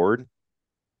record.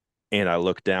 And I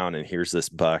look down and here's this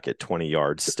buck at 20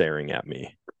 yards staring at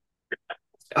me.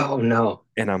 Oh no.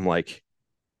 And I'm like,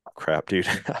 crap, dude.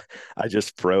 I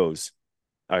just froze.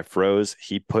 I froze.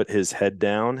 He put his head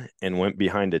down and went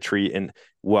behind a tree. And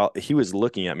well, he was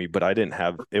looking at me, but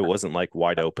it wasn't like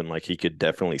wide open. Like he could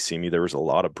definitely see me. There was a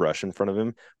lot of brush in front of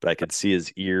him, but I could see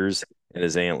his ears and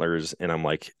his antlers. And I'm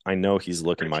like, I know he's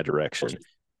looking my direction.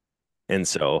 And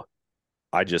so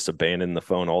I just abandoned the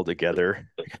phone altogether.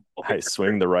 I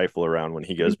swing the rifle around when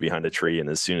he goes behind a tree. And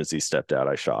as soon as he stepped out,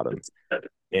 I shot him.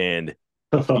 And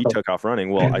he took off running.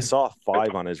 Well, I saw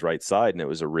 5 on his right side, and it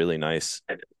was a really nice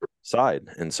side.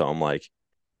 And so I'm like,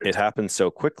 it happened so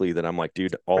quickly that I'm like,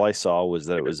 dude, all I saw was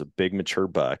that it was a big mature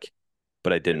buck,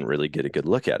 but I didn't really get a good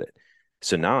look at it.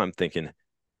 So now I'm thinking,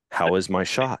 how is my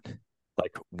shot?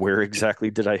 Like, where exactly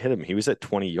did I hit him? He was at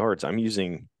 20 yards. I'm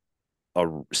using a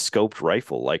scoped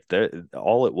rifle. Like that,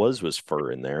 all it was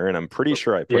fur in there, and I'm pretty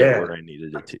sure I put it where I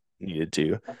needed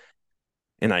to.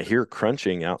 And I hear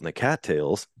crunching out in the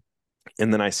cattails.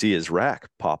 And then I see his rack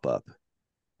pop up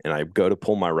and I go to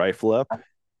pull my rifle up.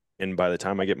 And by the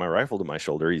time I get my rifle to my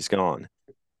shoulder, he's gone.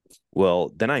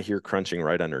 Well, then I hear crunching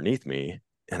right underneath me.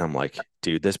 And I'm like,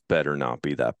 dude, this better not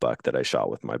be that buck that I shot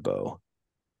with my bow.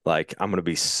 Like, I'm going to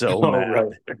be so mad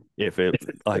right. if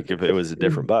it was a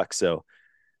different buck. So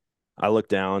I look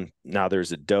down. Now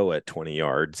there's a doe at 20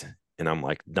 yards. And I'm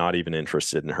like, not even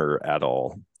interested in her at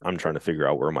all. I'm trying to figure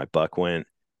out where my buck went.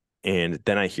 And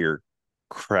then I hear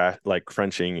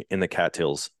crunching in the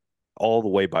cattails all the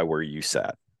way by where you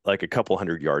sat, like a couple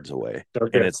 100 yards away.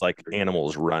 Okay. And it's like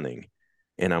animals running.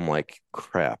 And I'm like,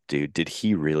 crap, dude, did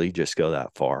he really just go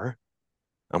that far?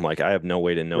 I'm like, I have no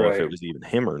way to know if it was even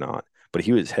him or not, but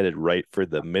he was headed right for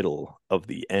the middle of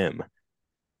the M.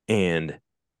 And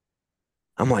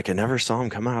I'm like, I never saw him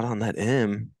come out on that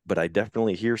M, but I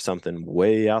definitely hear something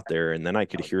way out there. And then I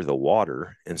could hear the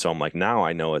water. And so I'm like, now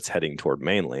I know it's heading toward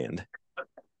mainland.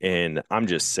 And I'm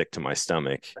just sick to my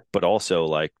stomach, but also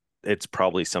like it's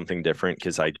probably something different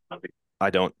because I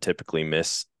don't typically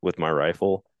miss with my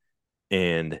rifle.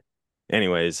 And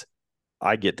anyways,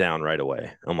 I get down right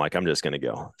away. I'm like, I'm just gonna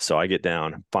go. So I get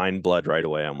down, find blood right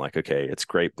away. I'm like, okay, it's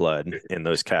great blood. And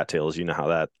those cattails, you know how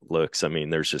that looks. I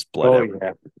mean, there's just blood everywhere.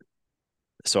 Yeah.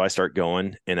 So I start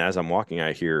going, and as I'm walking,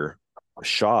 I hear a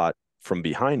shot from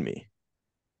behind me.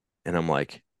 And I'm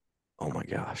like, oh my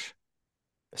gosh.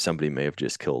 Somebody may have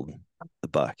just killed the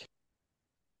buck.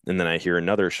 And then I hear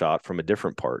another shot from a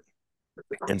different part.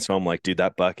 And so I'm like, dude,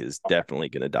 that buck is definitely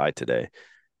going to die today.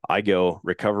 I go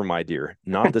recover my deer,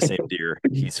 not the same deer.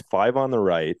 He's 5 on the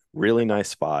right, really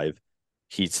nice 5.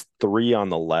 He's 3 on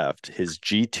the left. His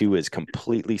G2 is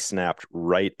completely snapped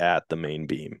right at the main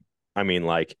beam. I mean,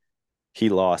 like he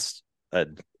lost a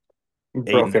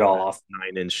Broke it all off.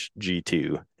 9-inch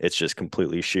G2. It's just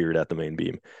completely sheared at the main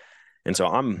beam. And so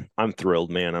I'm thrilled,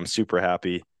 man. I'm super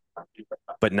happy.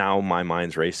 But now my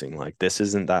mind's racing. Like, this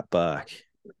isn't that buck.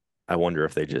 I wonder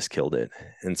if they just killed it.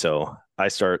 And so I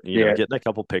start, getting a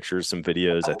couple pictures, some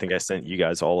videos. I think I sent you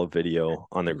guys all a video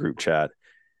on the group chat.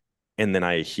 And then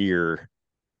I hear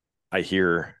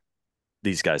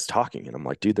these guys talking. And I'm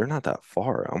like, dude, they're not that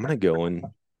far. I'm going to go and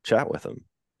chat with them.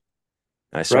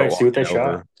 I start see what they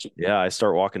over. shot. Yeah, I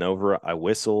start walking over. I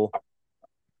whistle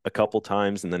a couple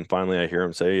times, and then finally I hear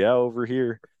him say, yeah, over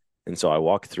here. And so I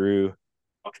walk through,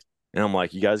 and I'm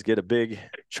like, you guys get a big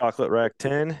chocolate rack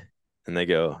 10? And they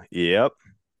go, yep.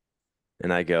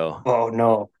 And I go, oh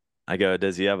no.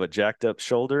 Does he have a jacked up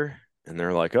shoulder? And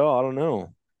they're like, oh, I don't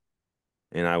know.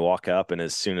 And I walk up, and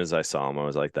as soon as I saw him, I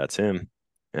was like, that's him.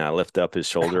 And I lift up his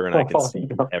shoulder, and I can see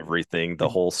everything. The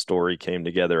whole story came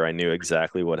together. I knew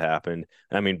exactly what happened.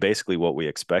 I mean, basically what we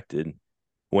expected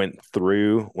went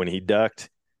through when he ducked.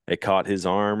 It caught his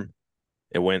arm.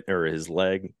 It went, or his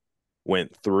leg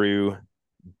went through,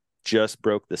 just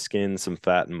broke the skin, some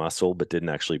fat and muscle, but didn't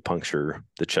actually puncture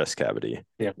the chest cavity.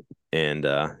 Yeah. And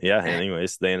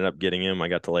anyways, they ended up getting him. I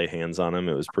got to lay hands on him.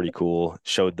 It was pretty cool.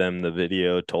 Showed them the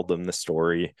video, told them the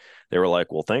story. They were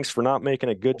like, well, thanks for not making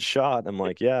a good shot. I'm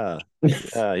like, yeah,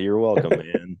 you're welcome,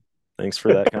 man. Thanks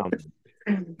for that comment.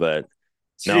 But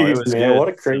no, it Jeez, was man, good. what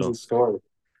a crazy story.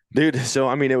 Dude, so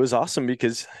I mean, it was awesome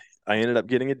because I ended up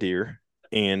getting a deer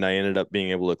and I ended up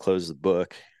being able to close the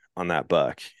book on that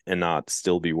buck and not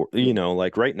still be,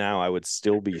 like right now, I would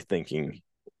still be thinking,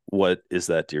 what is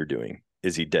that deer doing?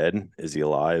 Is he dead? Is he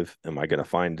alive? Am I going to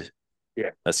find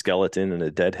a skeleton and a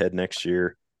dead head next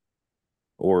year?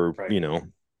 Or, Right.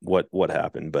 what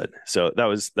happened? But so that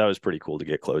was pretty cool to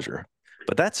get closure.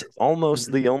 But that's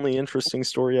almost the only interesting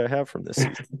story I have from this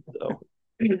season. So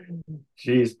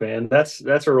Jeez, man, that's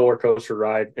a roller coaster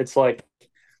ride. It's like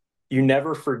you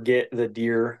never forget the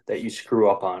deer that you screw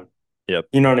up on. yep.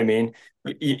 You know what I mean?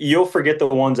 You'll forget the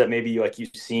ones that maybe like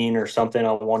you've seen or something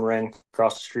on one ran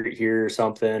across the street here or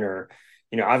something, or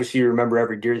obviously you remember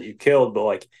every deer that you killed, but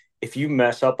like if you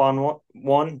mess up on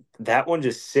one, that one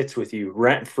just sits with you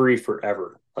rent free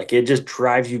forever. Like it just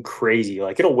drives you crazy.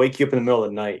 Like it'll wake you up in the middle of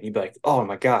the night and you'd be like, oh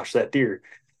my gosh, that deer.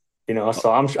 So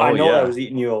I Oh know that yeah. was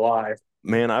eating you alive.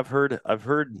 Man, I've heard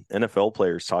NFL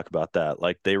players talk about that.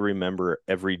 Like they remember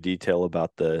every detail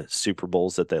about the Super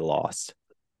Bowls that they lost,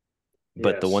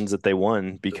 but the Yes. ones that they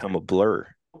won become a blur.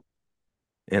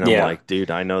 And I'm Yeah. like, dude,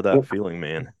 I know that feeling,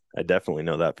 man. I definitely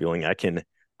know that feeling. I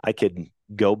could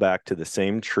go back to the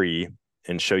same tree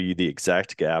and show you the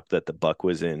exact gap that the buck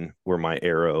was in where my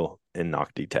arrow and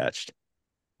knock detached.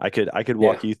 I could Yeah.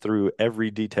 walk you through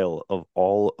every detail of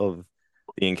all of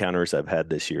the encounters I've had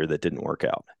this year that didn't work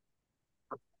out.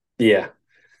 Yeah.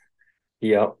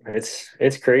 Yeah.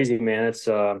 It's crazy, man.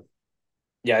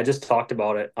 Yeah, I just talked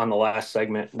about it on the last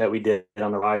segment that we did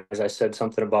on the rise. I said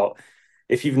something about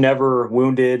if you've never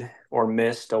wounded or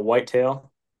missed a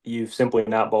whitetail, you've simply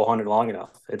not bow hunted long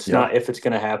enough. It's Yeah. not if it's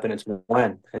going to happen, it's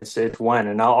when. It's when.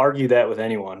 And I'll argue that with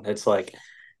anyone. It's like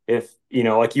if,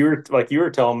 like you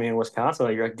were telling me in Wisconsin,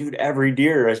 like, you're like, dude, every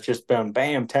deer has just been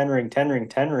bam, 10 ring, 10 ring,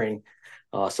 10 ring.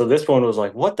 So this one was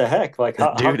like, what the heck? Like,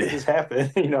 how Dude, could this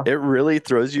happen? it really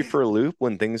throws you for a loop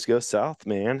when things go south,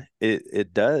 man.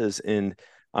 It does. And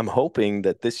I'm hoping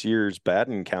that this year's bad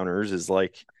encounters is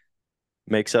like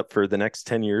makes up for the next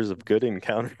 10 years of good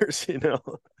encounters.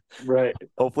 Right.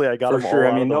 Hopefully I got For them sure.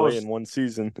 all I out of mean, the way in those, one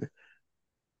season.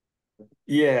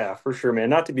 yeah, for sure, man.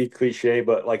 Not to be cliche,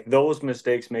 but like those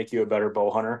mistakes make you a better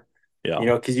bow hunter, Yeah.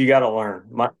 because you got to learn.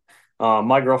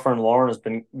 My girlfriend Lauren has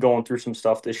been going through some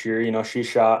stuff this year. She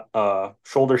shot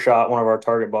shoulder shot one of our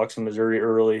target bucks in Missouri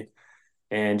early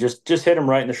and just hit him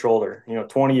right in the shoulder,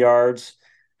 20 yards.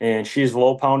 And she's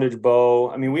low poundage bow.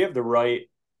 I mean, we have the right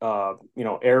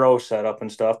arrow setup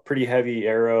and stuff, pretty heavy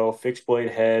arrow, fixed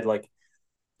blade head. Like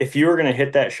if you were going to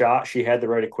hit that shot, she had the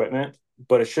right equipment,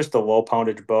 but it's just a low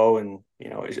poundage bow and,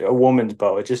 it's a woman's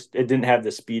bow. It didn't have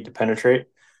the speed to penetrate.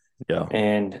 Yeah.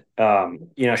 And,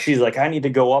 she's like, I need to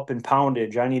go up in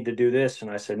poundage. I need to do this.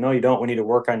 And I said, no, you don't. We need to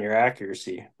work on your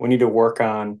accuracy. We need to work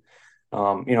on,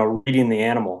 reading the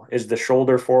animal. Is the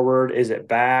shoulder forward? Is it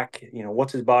back?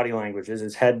 What's his body language? Is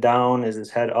his head down? Is his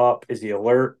head up? Is he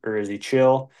alert or is he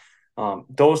chill?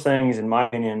 Those things, in my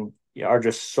opinion, are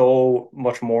just so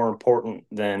much more important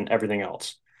than everything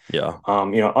else. Yeah.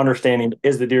 Understanding,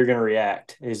 is the deer going to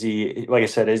react? Is he, like I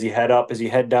said, is he head up? Is he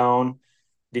head down?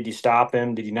 Did you stop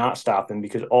him? Did you not stop him?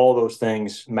 Because all those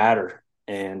things matter.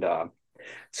 And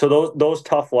so those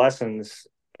tough lessons,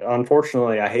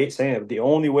 unfortunately, I hate saying it, but the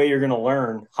only way you're going to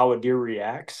learn how a deer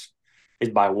reacts is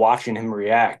by watching him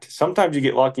react. Sometimes you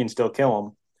get lucky and still kill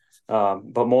him.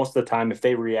 But most of the time, if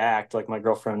they react, like my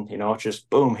girlfriend, it's just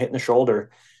boom, hitting the shoulder.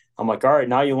 I'm like, all right,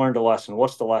 now you learned a lesson.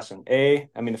 What's the lesson?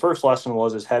 The first lesson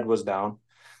was his head was down.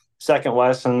 Second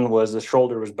lesson was the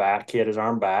shoulder was back. He had his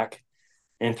arm back.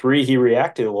 And three, he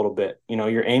reacted a little bit.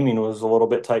 Your aiming was a little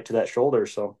bit tight to that shoulder.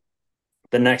 So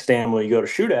the next animal you go to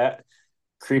shoot at,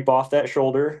 creep off that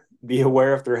shoulder, be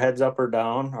aware if their head's up or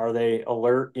down. Are they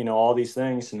alert? All these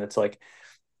things. And it's like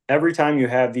every time you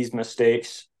have these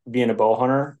mistakes being a bow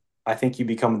hunter, I think you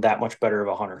become that much better of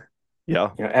a hunter.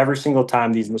 Yeah. Every single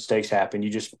time these mistakes happen,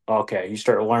 you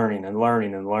start learning and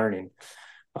learning and learning.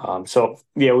 So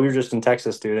yeah, we were just in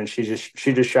Texas, dude, and she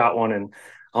just shot one, and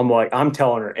I'm like, I'm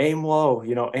telling her, aim low,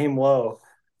 aim low.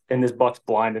 and this buck's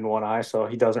blind in one eye, so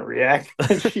he doesn't react.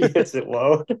 And she hits it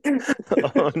low.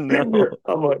 Oh no.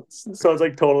 I'm like, so it's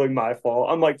like totally my fault.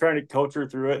 I'm like trying to coach her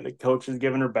through it, and the coach is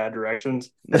giving her bad directions.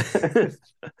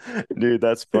 Dude,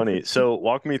 that's funny. So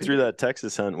walk me through that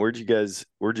Texas hunt. Where'd you guys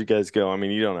go? I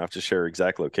mean, you don't have to share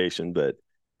exact location, but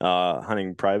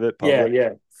hunting private, Yeah, public? yeah.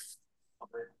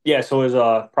 Yeah, so it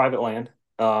was private land.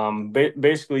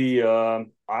 Basically,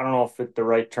 I don't know if it's the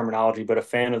right terminology, but a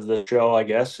fan of the show, I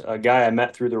guess. A guy I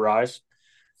met through the Rise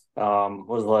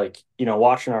was like,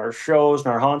 watching our shows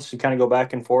and our hunts. We kind of go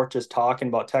back and forth, just talking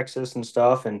about Texas and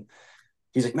stuff. And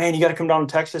he's like, "Man, you got to come down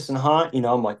to Texas and hunt."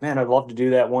 I'm like, "Man, I'd love to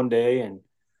do that one day." And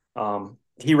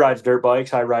he rides dirt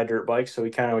bikes, I ride dirt bikes, so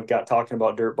we kind of got talking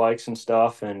about dirt bikes and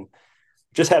stuff, and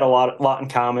just had a lot in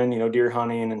common, deer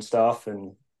hunting and stuff.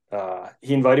 And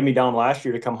he invited me down last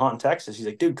year to come hunt in Texas. He's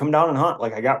like, "Dude, come down and hunt.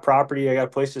 Like, I got property, I got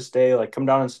a place to stay. Like, come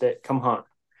down and stay, come hunt."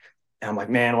 And I'm like,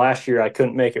 "Man, last year I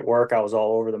couldn't make it work. I was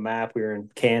all over the map. We were in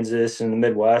Kansas and the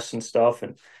Midwest and stuff."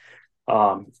 And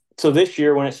so this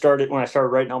year when I started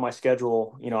writing out my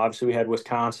schedule, obviously we had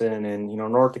Wisconsin and,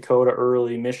 North Dakota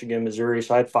early, Michigan, Missouri.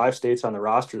 So I had 5 states on the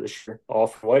roster this year, all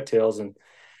for whitetails. And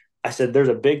I said, there's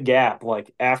a big gap,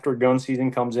 like after gun season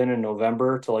comes in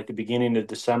November to like the beginning of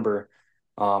December.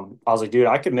 I was like, "Dude,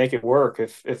 I could make it work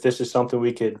if this is something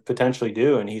we could potentially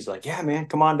do." And he's like, "Yeah, man,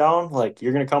 come on down. Like,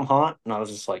 you're going to come hunt." And I was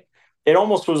just like, it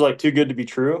almost was like too good to be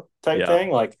true type Yeah.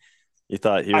 thing. Like, You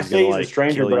thought he I was gonna say he's a like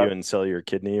stranger, kill but you and sell your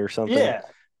kidney or something? yeah,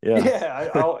 Yeah. yeah,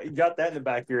 I got that in the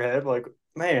back of your head, like,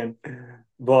 man.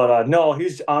 But no,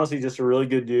 he's honestly just a really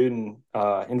good dude, and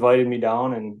invited me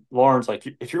down. And Lauren's like,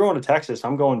 "If you're going to Texas,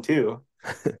 I'm going too."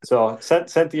 So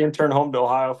sent the intern home to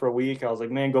Ohio for a week. I was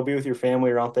like, "Man, go be with your family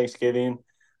around Thanksgiving."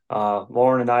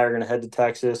 Lauren and I are going to head to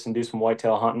Texas and do some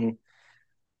whitetail hunting.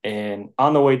 And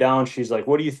on the way down, she's like,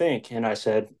 "What do you think?" And I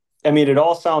said, "I mean, it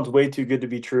all sounds way too good to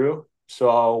be true.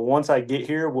 So once I get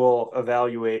here, we'll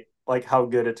evaluate like how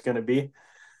good it's going to be."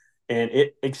 And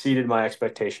it exceeded my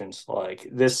expectations. Like,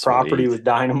 this property was Sweet.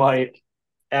 dynamite.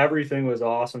 Everything was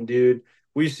awesome, dude.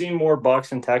 We've seen more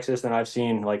bucks in Texas than I've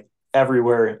seen like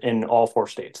everywhere in all 4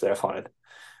 states that I've hunted.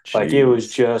 Like, it was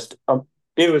Jeez. just,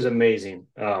 it was amazing.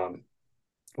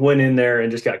 Went in there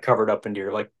and just got covered up in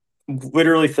deer. Like,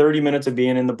 literally 30 minutes of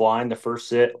being in the blind, the first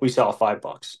sit, we saw 5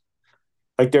 bucks.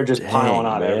 Like, they're just piling Dang,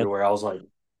 out man. everywhere. I was like,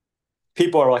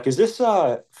 people are like, "Is this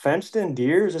fenced in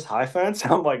deer? Is this high fence?"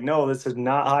 I'm like, "No, this is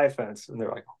not high fence." And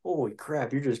they're like, "Holy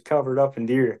crap, you're just covered up in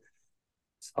deer."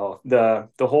 So the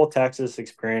whole Texas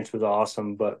experience was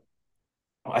awesome. But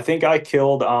I think I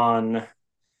killed on,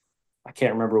 I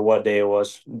can't remember what day it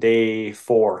was, day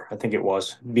 4, I think it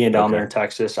was, being down there Okay. in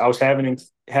Texas. I was having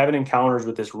encounters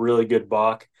with this really good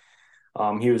buck.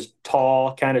 He was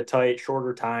tall, kind of tight,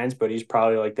 shorter tines, but he's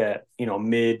probably like that,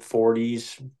 mid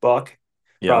 40s buck,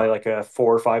 Yeah. probably like a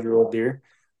 4 or 5 year old deer.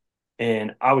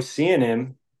 And I was seeing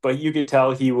him, but you could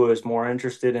tell he was more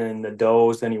interested in the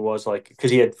does than he was, like, because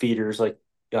he had feeders, like,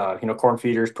 corn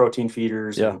feeders, protein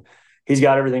feeders, Yeah. and he's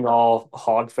got everything all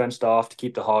hog fenced off to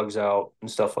keep the hogs out and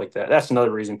stuff like that. That's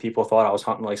another reason people thought I was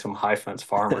hunting like some high fence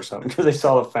farm or something, because they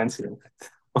saw the fencing.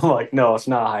 I'm like, "No, it's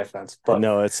not high fence," but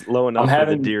No, it's low I'm enough for the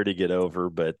having deer to get over,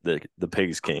 but the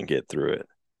pigs can't get through it.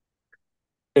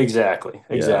 exactly,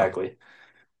 Yeah. exactly.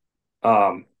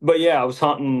 But yeah, I was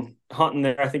hunting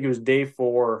there. I think it was day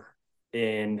 4,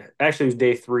 and actually it was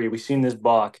day 3. We seen this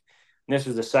buck, and this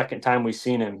was the second time we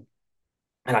seen him.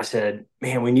 And I said,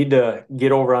 "Man, we need to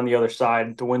get over on the other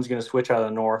side. The wind's going to switch out of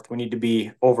the north. We need to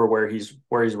be over where he's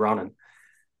running."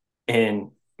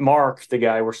 And Mark, the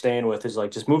guy we're staying with, is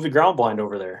like, "Just move the ground blind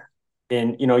over there."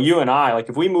 And you and I, like,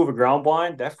 if we move a ground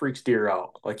blind, that freaks deer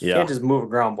out. Like, you can't Yeah. just move a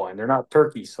ground blind. They're not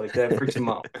turkeys. Like, that freaks them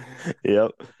out.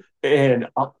 Yep. And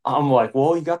I'm like,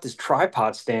 "Well, you got this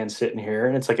tripod stand sitting here,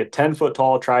 and it's like a 10-foot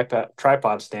tall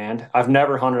tripod stand. I've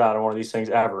never hunted out of one of these things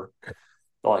ever.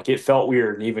 Like, it felt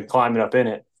weird even climbing up in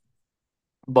it."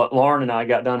 But Lauren and I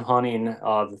got done hunting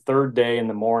the third day in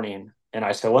the morning, and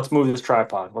I said, "Let's move this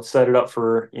tripod. Let's set it up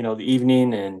for the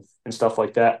evening and stuff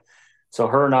like that." So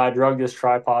her and I drug this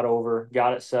tripod over,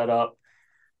 got it set up,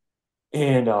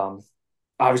 and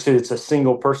obviously it's a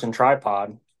single person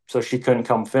tripod, so she couldn't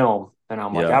come film. And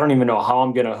I'm like, "I Yeah. don't even know how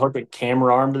I'm gonna hook a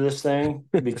camera arm to this thing,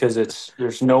 because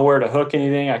there's nowhere to hook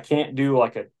anything. I can't do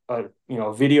like a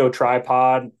video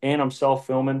tripod, and I'm self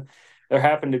filming." There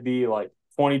happened to be like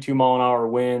 22-mile-an-hour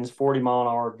winds,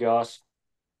 40-mile-an-hour gusts.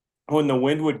 When the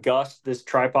wind would gust, this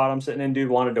tripod I'm sitting in, dude,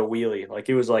 wanted to wheelie. Like,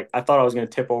 it was like I thought I was gonna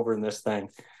tip over in this thing.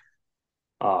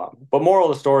 But moral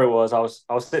of the story was, I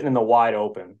was sitting in the wide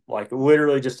open, like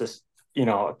literally just a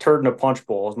a turd in a punch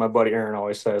bowl, as my buddy Aaron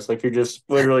always says. Like you're just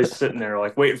literally sitting there,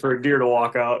 like waiting for a deer to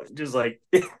walk out, just like,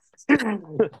 and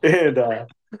yeah,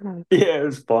 it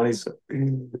was funny.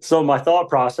 So my thought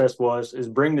process is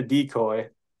bring the decoy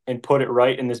and put it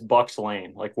right in this buck's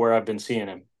lane, like where I've been seeing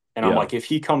him. And I'm Yeah. like, if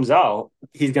he comes out,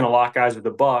 he's gonna lock eyes with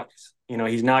the bucks.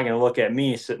 He's not gonna look at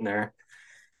me sitting there.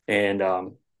 And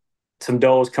some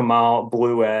does come out,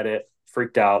 blew at it,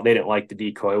 freaked out. They didn't like the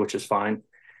decoy, which is fine.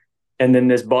 And then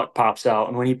this buck pops out.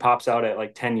 And when he pops out at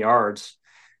like 10 yards,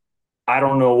 I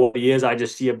don't know what he is. I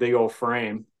just see a big old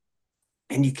frame.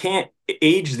 And you can't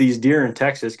age these deer in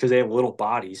Texas because they have little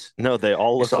bodies. No, they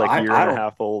all And look so like a year I and a don't,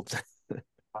 half old.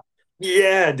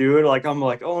 yeah, dude. Like, I'm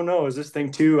like, oh no, is this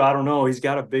thing too? I don't know. He's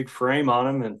got a big frame on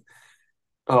him. And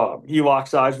he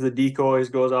locks eyes with the decoys,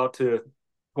 goes out to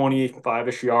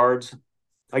 25-ish yards.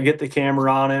 I get the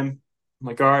camera on him. I'm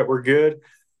like, all right, we're good.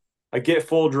 I get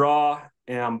full draw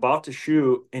and I'm about to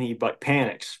shoot, and he like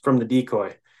panics from the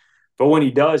decoy. But when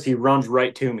he does, he runs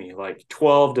right to me, like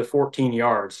 12 to 14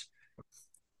 yards.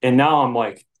 And now I'm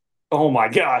like, oh my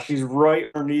gosh, he's right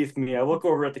underneath me. I look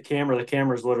over at the camera. The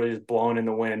camera's literally just blowing in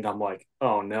the wind. I'm like,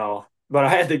 oh no. But I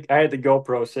had the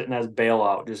GoPro sitting as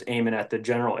bailout, just aiming at the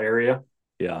general area.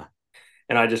 Yeah.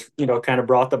 And I just, kind of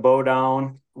brought the bow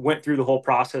down, went through the whole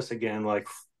process again, like,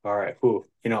 all right,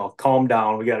 calm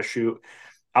down. We got to shoot.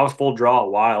 I was full draw a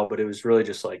while, but it was really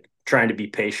just like trying to be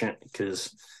patient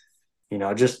because,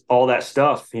 just all that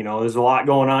stuff, there's a lot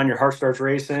going on. Your heart starts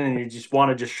racing and you just want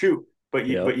to just shoot, but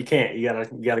you can't. You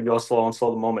gotta go slow and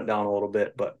slow the moment down a little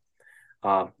bit. But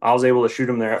I was able to shoot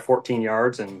him there at 14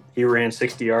 yards, and he ran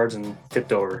 60 yards and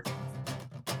tipped over.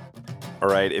 All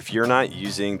right, if you're not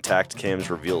using Tactacam's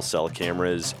reveal cell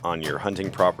cameras on your hunting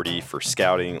property for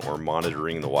scouting or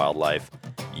monitoring the wildlife,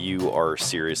 you are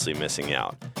seriously missing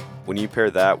out. When you pair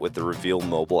that with the Reveal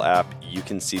mobile app, you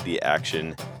can see the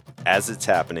action as it's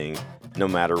happening, no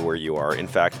matter where you are. In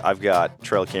fact, I've got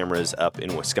trail cameras up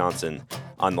in Wisconsin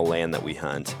on the land that we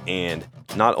hunt, and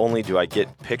not only do I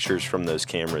get pictures from those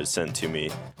cameras sent to me,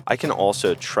 I can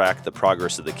also track the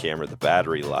progress of the camera, the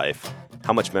battery life,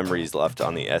 how much memory is left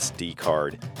on the SD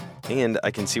card, and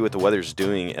I can see what the weather's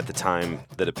doing at the time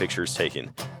that a picture is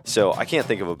taken. So I can't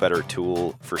think of a better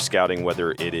tool for scouting,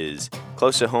 whether it is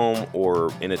close to home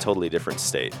or in a totally different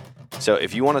state. So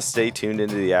if you want to stay tuned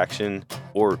into the action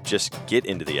or just get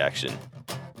into the action,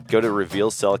 go to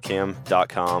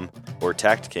revealcellcam.com or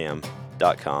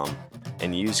tactacam.com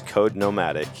and use code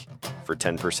Nomadic for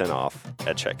 10% off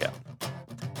at checkout.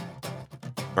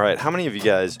 All right, how many of you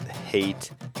guys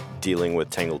hate dealing with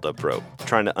tangled up rope,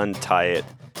 trying to untie it?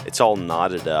 It's all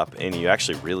knotted up and you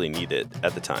actually really need it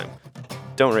at the time.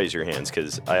 Don't raise your hands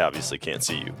because I obviously can't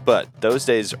see you, but those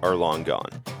days are long gone.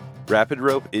 Rapid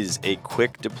Rope is a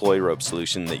quick deploy rope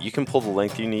solution that you can pull the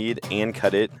length you need and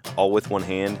cut it all with one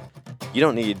hand. You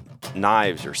don't need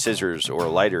knives or scissors or a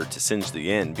lighter to singe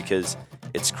the end because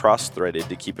it's cross-threaded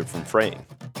to keep it from fraying.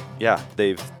 Yeah,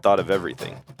 they've thought of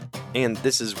everything. And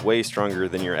this is way stronger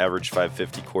than your average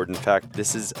 550 cord. In fact,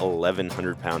 this is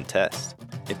 1,100 pound test.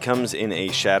 It comes in a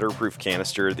shatterproof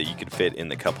canister that you could fit in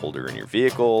the cup holder in your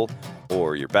vehicle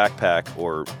or your backpack,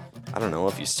 or I don't know,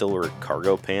 if you still wear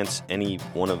cargo pants, any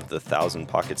one of the 1,000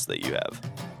 pockets that you have.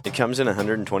 It comes in a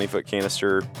 120-foot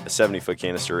canister, a 70-foot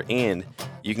canister, and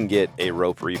you can get a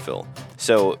rope refill.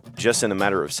 So just in a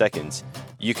matter of seconds,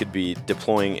 you could be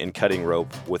deploying and cutting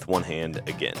rope with one hand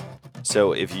again.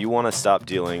 So if you want to stop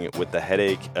dealing with the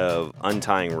headache of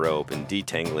untying rope and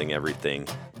detangling everything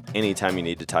anytime you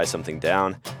need to tie something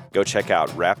down, go check out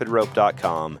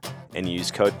rapidrope.com and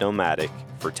use code Nomadic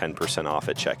for 10% off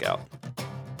at checkout.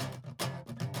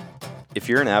 If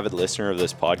you're an avid listener of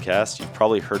this podcast, you've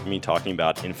probably heard me talking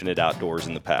about Infinite Outdoors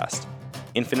in the past.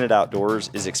 Infinite Outdoors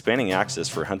is expanding access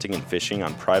for hunting and fishing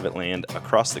on private land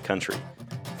across the country.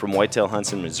 From whitetail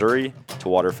hunts in Missouri to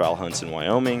waterfowl hunts in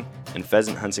Wyoming and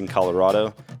pheasant hunts in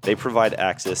Colorado, they provide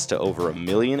access to over 1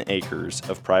 million acres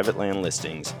of private land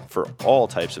listings for all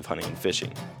types of hunting and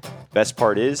fishing. Best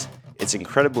part is, it's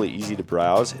incredibly easy to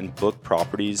browse and book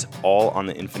properties all on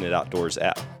the Infinite Outdoors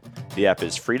app. The app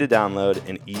is free to download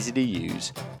and easy to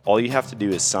use. All you have to do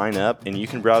is sign up and you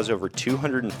can browse over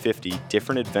 250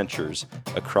 different adventures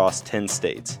across 10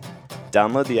 states.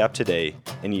 Download the app today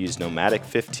and use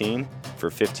Nomadic15 for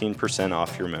 15%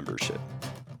 off your membership.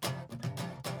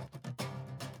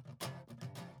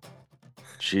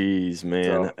 Jeez,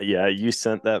 man. Yeah, you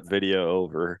sent that video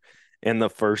over, and the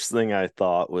first thing I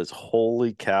thought was,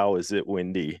 holy cow, is it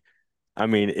windy? I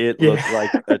mean, it looked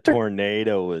like a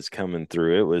tornado was coming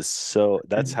through. It was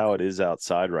that's how it is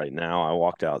outside right now. I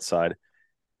walked outside,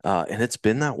 and it's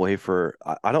been that way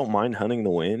I don't mind hunting the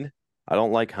wind, I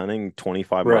don't like hunting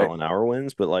 25 Right. mile an hour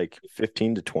winds, but like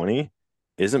 15 to 20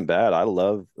 isn't bad. I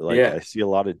love, like, Yeah. I see a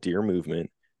lot of deer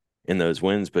movement in those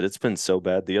winds, but it's been so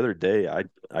bad. The other day,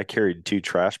 I carried 2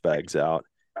 trash bags out,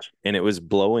 and it was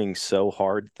blowing so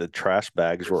hard the trash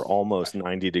bags were almost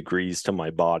 90 degrees to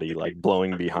my body, like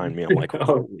blowing behind me. I'm like, Oh,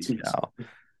 holy geez. cow.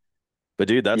 But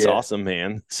dude, that's Yeah. awesome,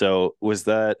 man. So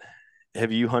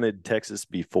have you hunted Texas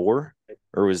before,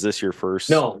 or was this your first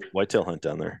No. whitetail hunt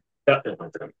down there?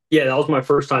 Yeah, that was my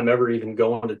first time ever even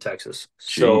going to Texas.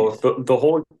 So Jeez.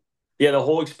 the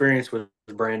whole experience was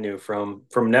brand new from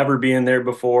never being there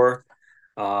before,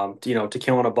 to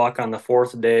killing a buck on the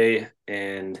fourth day.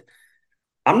 And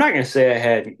I'm not going to say I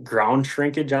had ground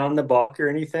shrinkage on the buck or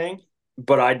anything,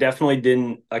 but I definitely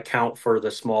didn't account for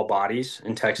the small bodies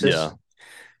in Texas Yeah.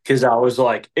 because I was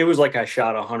like, it was like I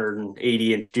shot a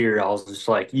 180-inch deer. I was just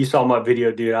like, you saw my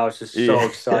video, dude. I was just so Yeah.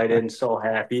 excited and so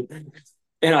happy.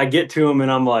 And I get to him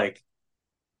and I'm like,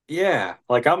 yeah,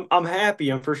 like I'm happy.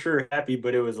 I'm for sure happy,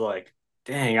 but it was like,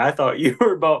 dang, I thought you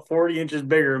were about 40 inches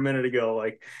bigger a minute ago.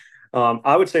 Like,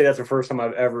 I would say that's the first time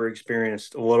I've ever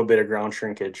experienced a little bit of ground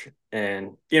shrinkage.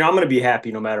 And, I'm going to be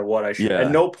happy no matter what I shoot. At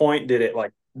Yeah. no point did it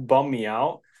like bum me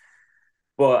out,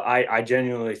 but I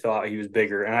genuinely thought he was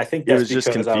bigger. And I think It that's was just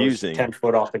because I was confusing. 10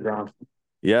 foot off the ground.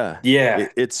 Yeah. Yeah.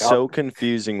 It's Yep. so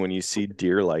confusing when you see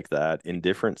deer like that in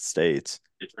different states,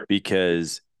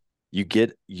 because you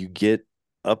get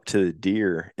up to the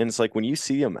deer, and it's like when you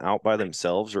see them out by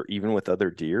themselves or even with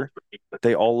other deer,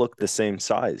 they all look the same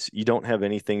size. You don't have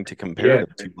anything to compare Yeah.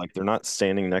 them to. Like, they're not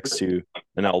standing next to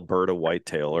an Alberta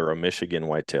whitetail or a Michigan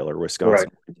whitetail or Right. Wisconsin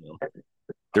whitetail.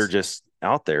 They're just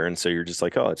out there, and so you're just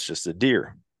like, oh, it's just a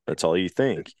deer. That's all you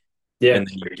think. Yeah. And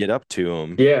then you get up to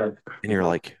them Yeah. and you're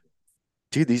like,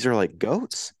 dude, these are like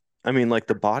goats. I mean, like,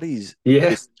 the body's Yeah.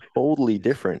 just totally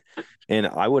different. And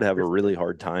I would have a really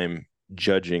hard time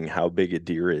judging how big a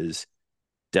deer is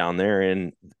down there.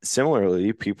 And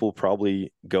similarly, people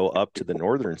probably go up to the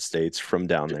northern states from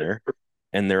down there,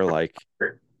 and they're like,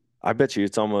 I bet you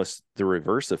it's almost the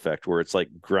reverse effect where it's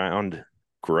like ground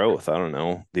growth. I don't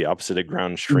know, the opposite of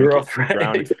ground shrinkage, Growth, ground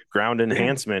right? ground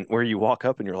enhancement, where you walk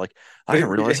up and you're like, I didn't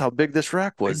realize how big this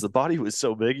rack was. The body was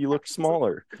so big, you looked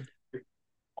smaller.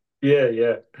 Yeah,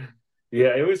 yeah.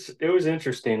 Yeah, it was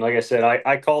interesting. Like I said,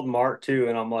 I called Mark too,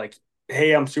 and I'm like,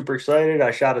 hey, I'm super excited.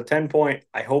 I shot a 10 point.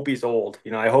 I hope he's old.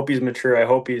 I hope he's mature. I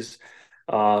hope he's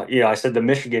I said the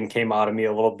Michigan came out of me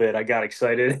a little bit. I got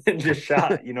excited and just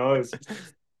shot.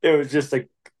 It was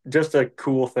just a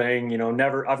cool thing.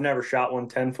 I've never shot one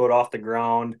 10 foot off the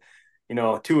ground,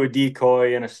 to a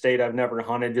decoy in a state I've never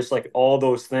hunted. Just like all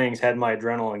those things had my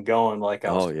adrenaline going, like I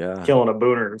Oh was yeah. killing a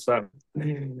booner or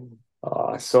something.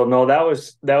 So no, that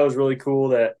was really cool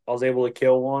that I was able to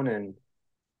kill one. And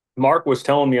Mark was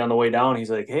telling me on the way down,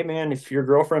 he's like, "Hey man, if your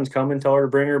girlfriend's coming, tell her to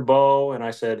bring her bow." And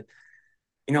I said,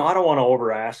 I don't want to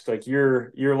over ask. Like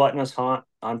you're letting us hunt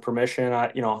on permission.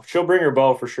 She'll bring her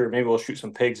bow for sure. Maybe we'll shoot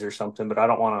some pigs or something, but I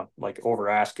don't want to like over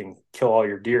ask and kill all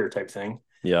your deer type thing.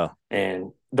 Yeah.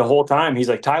 And the whole time he's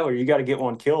like, "Tyler, you got to get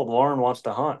one killed. Lauren wants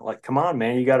to hunt." Like, come on,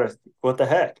 man, you got to. What the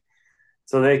heck?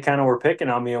 So they kind of were picking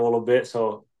on me a little bit.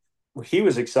 So he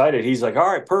was excited. He's like, "All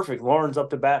right, perfect. Lauren's up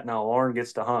to bat now. Lauren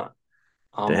gets to hunt."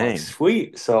 I'm like, Dang.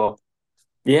 "Sweet." So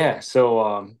yeah,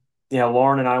 yeah,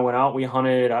 Lauren and I went out. We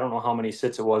hunted. I don't know how many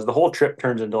sits it was. The whole trip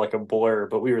turns into like a blur,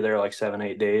 but we were there like 7,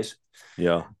 8 days.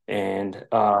 Yeah. And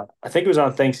I think it was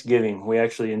on Thanksgiving. We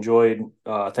actually enjoyed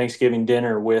Thanksgiving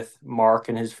dinner with Mark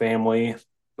and his family,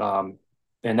 um,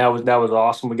 and that was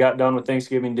awesome. We got done with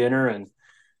Thanksgiving dinner, and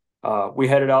we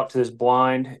headed out to this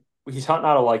blind. He's hunting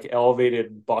out of like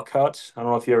elevated buck huts. I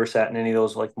don't know if you ever sat in any of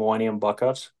those like Millennium buck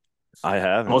huts. I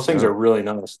haven't. Those things are No. really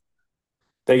nice.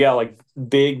 They got like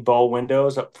big bow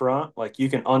windows up front. Like you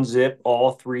can unzip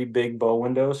all three big bow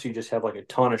windows. So you just have like a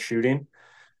ton of shooting.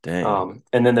 Dang.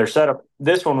 And then they're set up.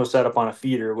 This one was set up on a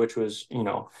feeder, which was,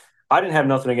 I didn't have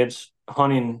nothing against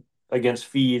hunting against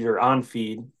feed or on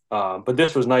feed. But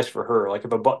this was nice for her. Like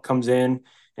if a buck comes in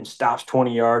and stops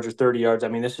 20 yards or 30 yards, I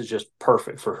mean, this is just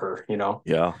perfect for her.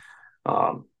 Yeah.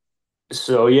 Um,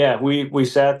 so yeah, we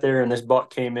sat there and this buck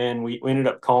came in. We ended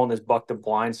up calling this buck the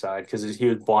blind side because he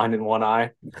was blind in one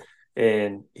eye,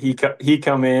 and he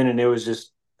come in and it was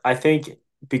just, I think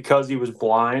because he was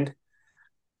blind,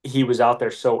 he was out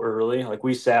there so early. Like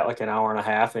we sat like an hour and a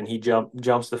half, and he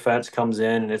jumps the fence, comes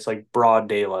in, and it's like broad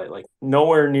daylight, like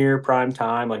nowhere near prime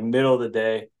time, like middle of the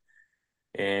day,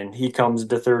 and he comes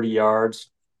to 30 yards.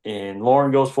 And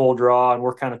Lauren goes full draw, and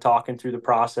we're kind of talking through the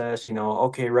process,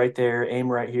 okay, right there, aim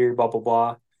right here, blah, blah,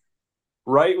 blah.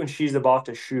 Right when she's about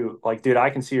to shoot, like, dude,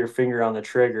 I can see her finger on the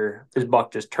trigger. This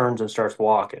buck just turns and starts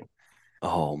walking.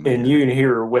 Oh And you man. can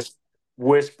hear her whisper.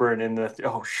 whispering in the,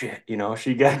 oh shit,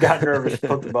 she got nervous,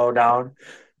 put the bow down.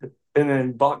 And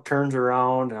then Buck turns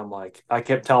around and I'm like, I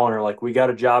kept telling her, like, we got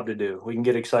a job to do. We can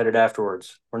get excited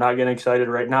afterwards. We're not getting excited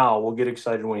right now. We'll get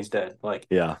excited when he's dead. Like,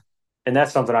 Yeah. and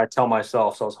that's something I tell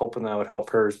myself. So I was hoping that would help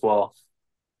her as well.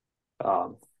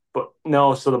 But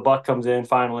no, so the buck comes in,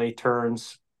 finally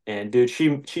turns, and dude,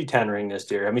 she 10 ring this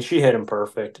deer. I mean, she hit him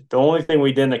perfect. The only thing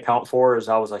we didn't account for is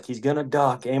I was like, he's gonna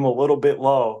duck, aim a little bit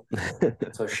low.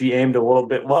 So she aimed a little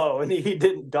bit low, and he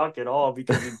didn't duck at all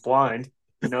because he's blind.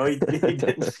 He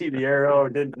didn't see the arrow or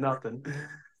didn't nothing.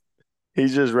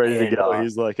 He's just ready to And go.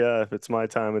 He's like, if it's my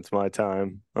time, it's my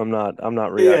time. I'm not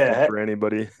reacting yeah, for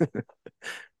anybody.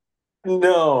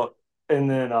 no. And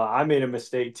then I made a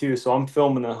mistake too. So I'm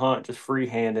filming the hunt, just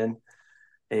freehanding.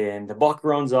 And the buck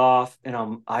runs off,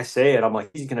 and I say it. I'm like,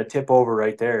 he's gonna tip over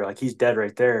right there, like he's dead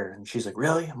right there. And she's like,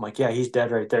 really? I'm like, yeah, he's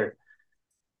dead right there.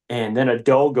 And then a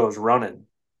doe goes running,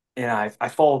 and I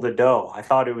followed the doe. I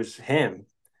thought it was him,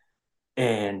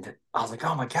 and I was like,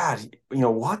 oh my god,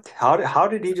 what? How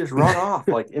did he just run off?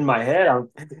 Like in my head,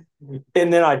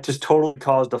 and then I just totally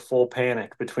caused a full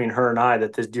panic between her and I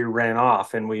that this deer ran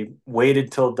off, and we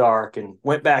waited till dark and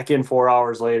went back in 4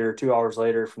 hours later, 2 hours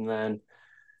later from then.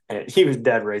 And he was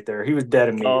dead right there. He was dead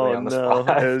immediately Oh on the no,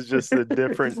 spot. it was just a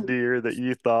different deer that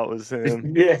you thought was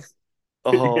him. Yeah.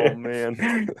 Oh Yeah.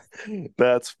 man,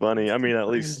 that's funny. I mean, at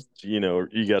least you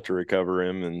got to recover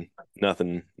him and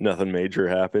nothing major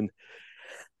happened.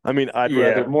 I mean, I'd Yeah.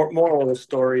 rather. Moral of the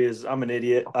story is I'm an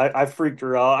idiot. I freaked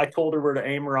her out. I told her where to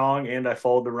aim wrong, and I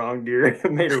followed the wrong deer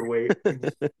and made her wait.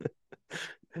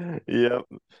 Yep.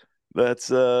 That's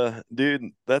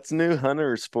dude, that's new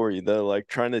hunters for you though, like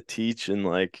trying to teach and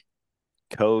like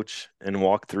coach and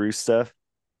walk through stuff.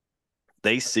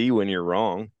 They see when you're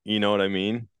wrong, you know what I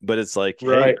mean? But it's like, hey,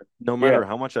 Right. no Yeah. matter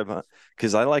how much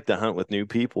because I like to hunt with new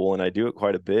people and I do it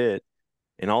quite a bit,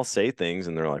 and I'll say things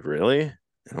and they're like, really?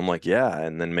 And I'm like, yeah.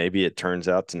 And then maybe it turns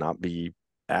out to not be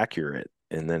accurate.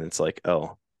 And then it's like,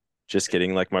 oh, just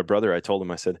kidding. Like my brother, I told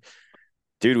him, I said,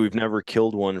 dude, we've never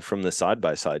killed one from the side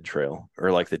by side trail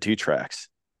or like the two tracks.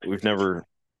 We've never,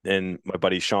 and my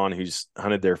buddy Sean, who's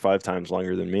hunted there 5 times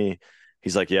longer than me,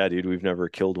 he's like, yeah, dude, we've never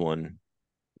killed one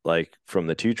like from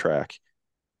the two track.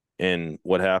 And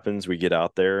what happens? We get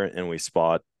out there and we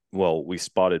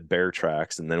spotted bear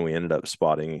tracks and then we ended up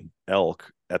spotting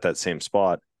elk at that same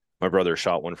spot. My brother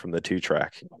shot one from the two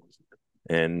track.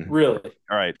 And Really.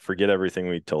 all right, forget everything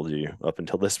we told you up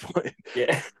until this point.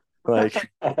 Yeah. Like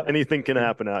anything can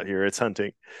happen out here. It's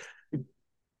hunting.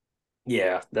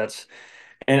 Yeah.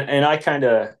 And I kind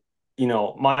of,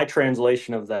 my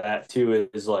translation of that too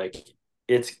is like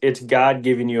it's God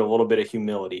giving you a little bit of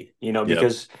humility, Yep.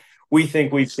 because we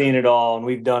think we've seen it all and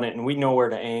we've done it and we know where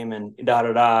to aim and da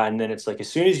da da. And then it's like as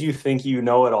soon as you think you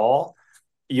know it all,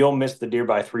 you'll miss the deer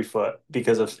by 3 foot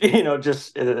because of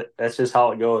just that's just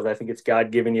how it goes. I think it's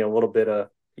God giving you a little bit of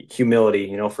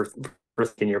humility, for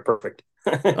thinking you're perfect.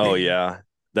 Oh yeah.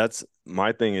 That's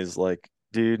my thing is like,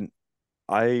 dude,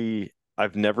 I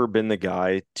I've never been the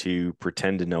guy to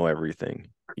pretend to know everything.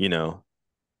 You know,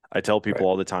 I tell people Right.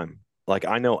 all the time, like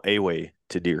I know a way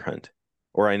to deer hunt,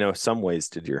 or I know some ways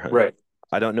to deer hunt. Right.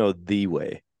 I don't know the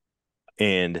way.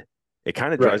 And it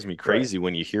kind of Right. drives me Right. crazy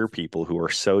when you hear people who are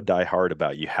so diehard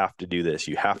about you have to do this,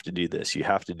 you have to do this, you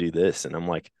have to do this. And I'm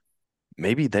like,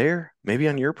 maybe there, maybe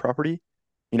on your property,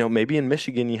 maybe in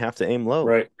Michigan you have to aim low.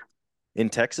 Right. In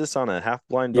Texas on a half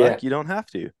blind Yeah. buck, you don't have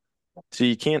to. So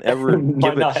you can't ever give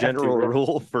Might a not have to. general Right?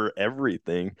 rule for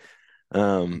everything.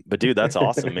 But dude, that's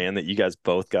awesome, man, that you guys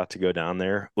both got to go down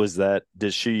there.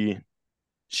 Did she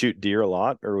shoot deer a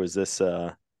lot, or was this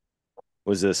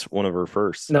one of her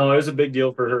first? No, it was a big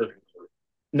deal for her.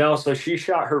 No, so she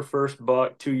shot her first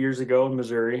buck 2 years ago in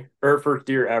Missouri, or her first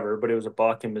deer ever, but it was a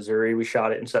buck in Missouri. We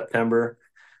shot it in September.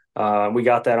 We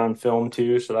got that on film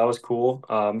too, so that was cool.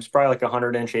 It's probably like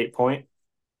 100-inch 8 point.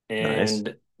 Nice.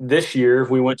 And this year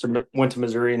we went to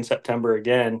Missouri in September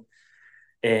again,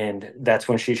 and that's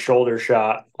when she shoulder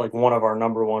shot like one of our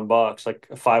number one bucks, like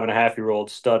a 5.5-year-old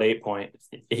stud 8 point.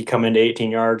 He come into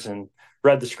 18 yards and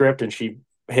read the script, and she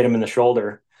hit him in the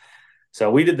shoulder. So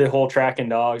we did the whole tracking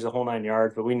dogs, the whole 9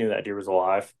 yards, but we knew that deer was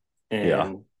alive.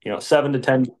 Yeah. And 7 to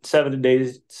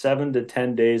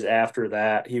 10 days after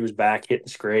that, he was back hitting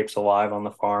scrapes alive on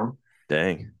the farm.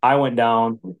 Dang. I went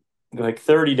down like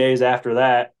 30 days after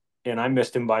that, and I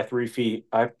missed him by 3 feet.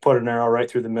 I put an arrow right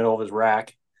through the middle of his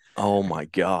rack. Oh my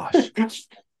gosh. What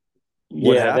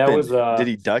Yeah, that was happened? Did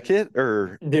he duck it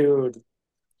or? dude.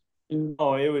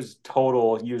 No, it was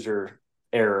total user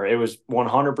error. It was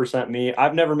 100% me.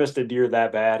 I've never missed a deer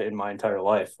that bad in my entire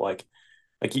life. Like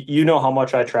like you know how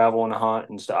much I travel and hunt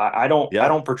and stuff. I Yeah.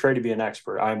 don't portray to be an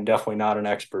expert. I'm definitely not an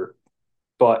expert.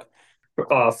 But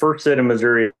first sit in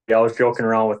Missouri, I was joking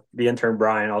around with the intern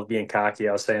Brian. I was being cocky.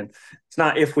 I was saying it's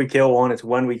not if we kill one, it's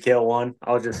when we kill one.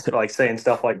 I was just like saying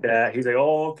stuff like that. He's like,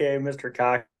 "Oh, okay, Mister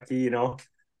Cocky,"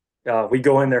 we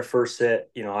go in there first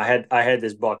sit. I had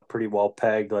this buck pretty well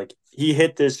pegged. Like he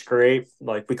hit this scrape,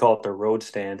 like we call it the road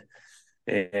stand,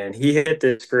 and he hit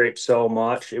this scrape so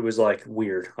much it was like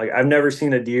weird. Like I've never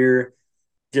seen a deer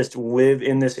just live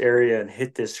in this area and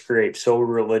hit this scrape so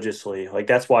religiously. Like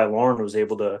that's why Lauren was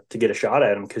able to get a shot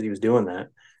at him because he was doing that.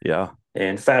 Yeah.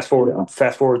 And fast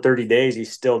forward 30 days,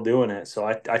 he's still doing it. So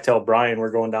I tell Brian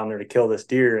we're going down there to kill this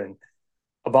deer, and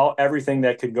about everything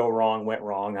that could go wrong went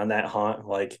wrong on that hunt.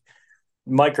 Like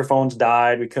microphones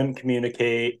died, we couldn't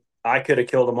communicate. I could have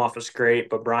killed him off a scrape,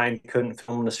 but Brian couldn't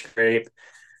film the scrape.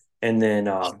 And then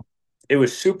it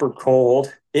was super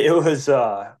cold. It was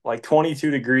like 22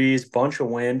 degrees, bunch of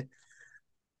wind.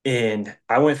 And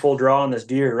I went full draw on this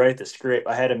deer right at the scrape.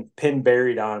 I had him pin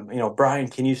buried on him. Brian,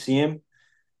 can you see him?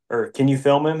 Or can you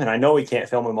film him? And I know he can't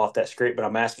film him off that scrape, but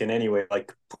I'm asking anyway.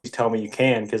 Like, please tell me you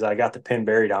can, because I got the pin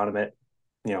buried on him at,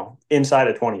 inside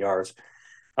of 20 yards.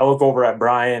 I look over at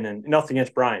Brian, and nothing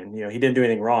against Brian. He didn't do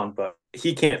anything wrong, but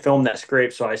he can't film that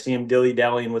scrape. So I see him dilly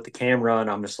dallying with the camera, and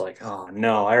I'm just like, oh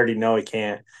no, I already know he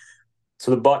can't. So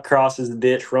the buck crosses the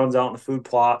ditch, runs out in the food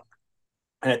plot.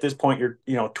 And at this point, you're,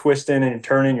 twisting and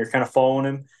turning, you're kind of following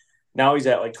him. Now he's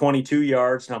at like 22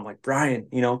 yards. And I'm like, Brian,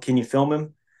 can you film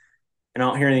him? And I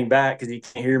don't hear anything back because he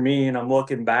can't hear me. And I'm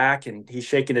looking back and he's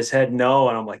shaking his head no.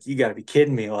 And I'm like, you got to be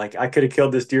kidding me. Like, I could have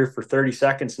killed this deer for 30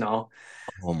 seconds now.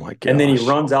 Oh my And then he gosh.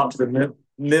 runs out to the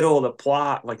middle of the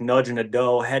plot, like nudging a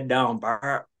doe, head down,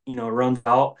 runs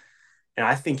out. And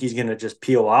I think he's going to just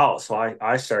peel out. So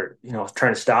I start,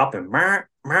 trying to stop him,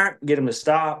 get him to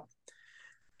stop.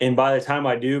 And by the time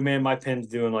I do, man, my pin's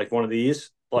doing like one of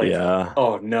these. Like, Yeah.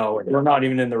 oh no, we're not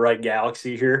even in the right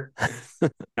galaxy here.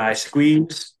 And I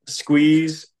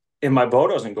squeeze, and my bow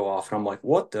doesn't go off. And I'm like,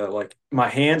 what the? Like, my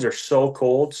hands are so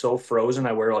cold, so frozen.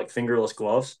 I wear like fingerless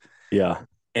gloves. Yeah.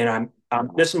 And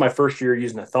this is my first year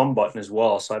using a thumb button as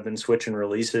well. So I've been switching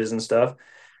releases and stuff.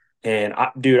 And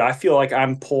dude, I feel like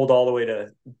I'm pulled all the way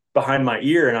to behind my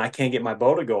ear and I can't get my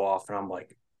bow to go off. And I'm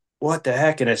like, what the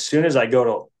heck? And as soon as I go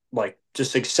to like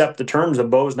just accept the terms, the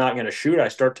bow's not going to shoot, I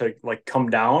start to like come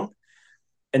down.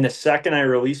 And the second I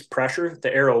release pressure,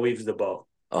 the arrow leaves the bow.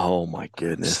 Oh my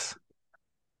goodness.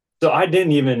 So I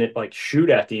didn't even like shoot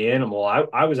at the animal.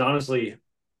 I was honestly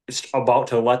about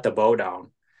to let the bow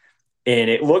down.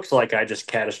 And it looks like I just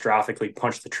catastrophically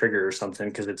punched the trigger or something,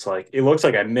 because it looks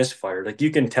like I misfired. Like you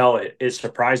can tell it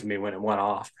surprised me when it went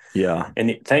off. Yeah.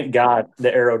 And thank God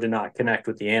the arrow did not connect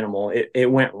with the animal. It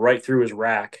went right through his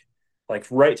rack, like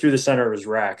right through the center of his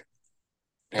rack.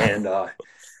 And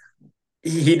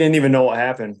he didn't even know what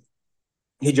happened.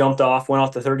 He jumped off, went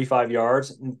off to 35 yards,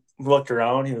 and looked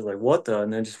around. He was like, what the?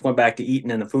 And then just went back to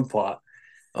eating in the food plot.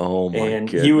 Oh my And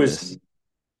he goodness. was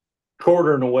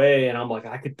quartering away. And I'm like,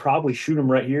 I could probably shoot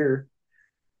him right here.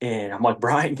 And I'm like,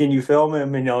 Brian, can you film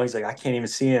him? And he's like, I can't even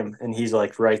see him. And he's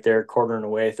like right there, quartering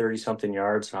away, 30 something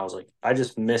yards. And I was like, I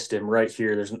just missed him right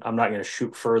here. I'm not going to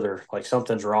shoot further. Like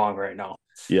something's wrong right now.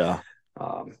 Yeah.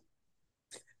 Um,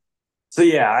 so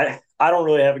yeah, I don't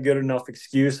really have a good enough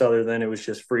excuse other than it was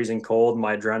just freezing cold.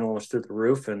 My adrenaline was through the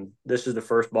roof. And this is the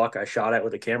first buck I shot at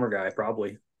with a camera guy,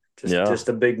 probably Yeah. just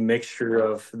a big mixture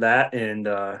of that. And,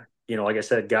 like I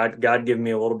said, God gave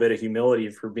me a little bit of humility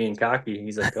for being cocky.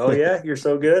 He's like, oh yeah, you're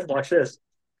so good. Watch this.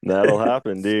 That'll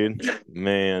happen, dude.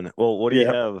 Man. Well, what do you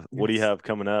Yeah. have? What do you have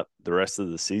coming up the rest of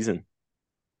the season?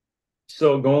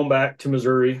 So going back to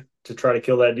Missouri to try to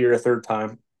kill that deer a third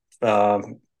time,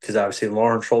 because obviously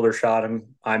Lauren shoulder shot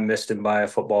him. I missed him by a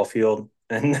football field,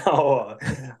 and now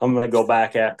I'm going to go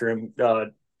back after him.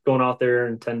 Going out there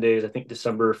in 10 days, I think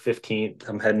December 15th.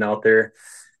 I'm heading out there.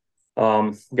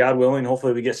 God willing,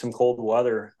 hopefully we get some cold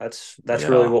weather. That's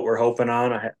really Yeah. what we're hoping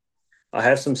on. I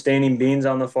have some standing beans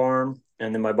on the farm,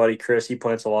 and then my buddy Chris, he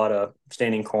plants a lot of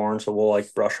standing corn, so we'll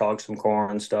like brush hog some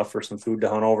corn and stuff for some food to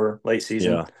hunt over late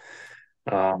season.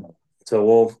 Yeah. Um, so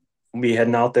we'll be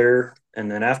heading out there, and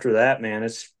then after that, man,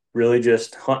 it's really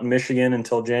just hunting Michigan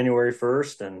until January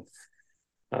 1st.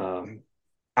 And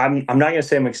I'm not gonna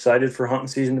say I'm excited for hunting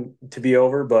season to be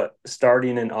over, but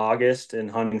starting in August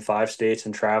and hunting 5 states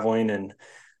and traveling and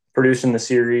producing the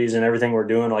series and everything we're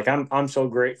doing, like I'm so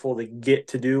grateful to get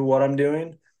to do what I'm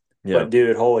doing. Yeah. But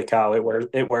dude, holy cow,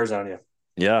 it wears on you.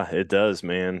 Yeah, it does,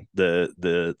 man.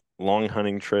 The long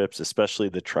hunting trips, especially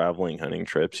the traveling hunting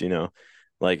trips,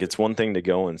 like it's one thing to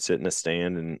go and sit in a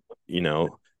stand and,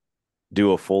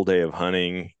 do a full day of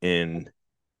hunting in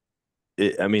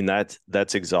I mean,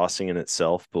 that's exhausting in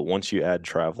itself, but once you add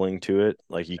traveling to it,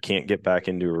 like you can't get back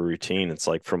into a routine. It's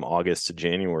like from August to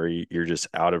January, you're just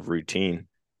out of routine.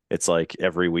 It's like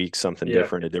every week something Yeah.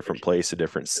 different, a different place, a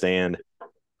different stand,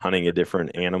 hunting a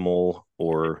different animal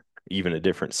or even a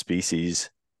different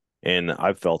species. And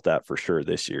I've felt that for sure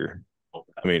this year.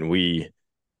 I mean,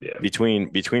 Yeah.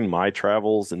 between my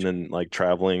travels and then like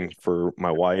traveling for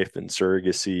my wife and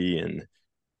surrogacy and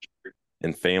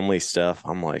family stuff,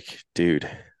 I'm like, dude,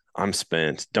 I'm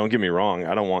spent. Don't get me wrong.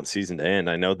 I don't want season to end.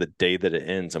 I know the day that it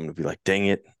ends, I'm gonna be like, dang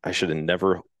it, I should have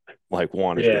never like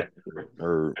wanted Yeah. this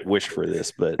or wished for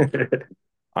this. But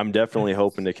I'm definitely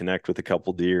hoping to connect with a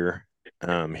couple deer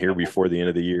here before the end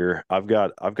of the year. I've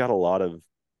got a lot of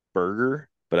burger,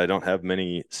 but I don't have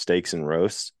many steaks and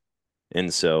roasts.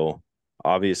 And so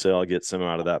obviously I'll get some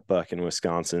out of that buck in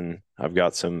Wisconsin. I've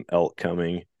got some elk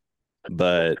coming,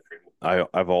 but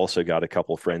I've also got a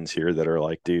couple friends here that are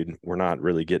like, dude, we're not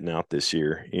really getting out this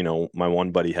year. You know, my one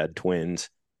buddy had twins,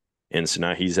 and so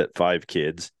now he's at 5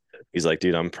 kids. He's like,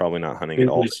 dude, I'm probably not hunting at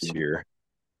all this year.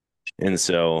 And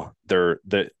so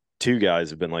the two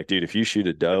guys have been like, dude, if you shoot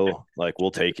a doe, like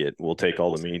we'll take it. We'll take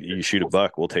all the meat. You shoot a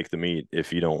buck, we'll take the meat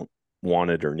if you don't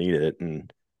want it or need it.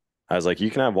 And I was like,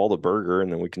 you can have all the burger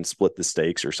and then we can split the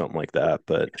steaks or something like that.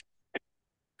 But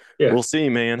Yeah. we'll see,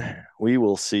 man. We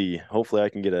will see. Hopefully I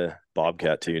can get a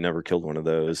bobcat too. Never killed one of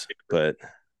those. But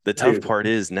the tough Dude. part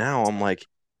is now I'm like,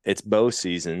 it's bow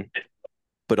season,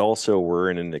 but also we're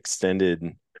in an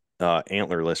extended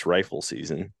antlerless rifle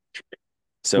season.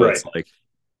 So Right. it's like,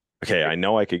 okay, I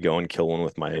know I could go and kill one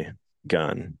with my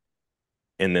gun.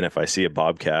 And then if I see a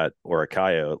bobcat or a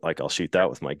coyote, like I'll shoot that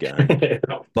with my gun.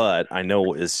 But I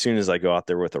know as soon as I go out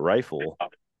there with a rifle,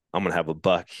 I'm gonna have a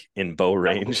buck in bow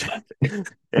range,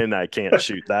 and I can't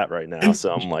shoot that right now.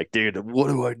 So I'm like, dude, what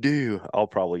do I do? I'll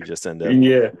probably just end up.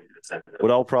 Yeah.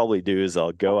 What I'll probably do is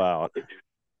I'll go out,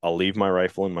 I'll leave my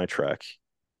rifle in my truck,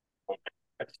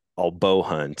 I'll bow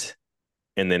hunt,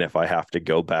 and then if I have to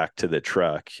go back to the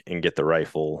truck and get the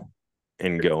rifle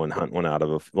and go and hunt one out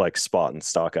of a like spot and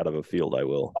stock out of a field, I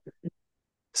will.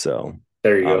 So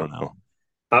There you I go. don't know.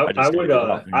 I just gotta would get out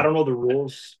I there. don't know the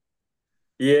rules.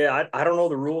 Yeah, I don't know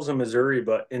the rules in Missouri,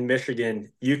 but in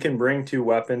Michigan, you can bring two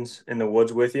weapons in the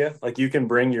woods with you. Like you can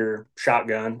bring your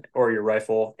shotgun or your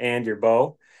rifle and your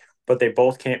bow, but they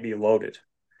both can't be loaded.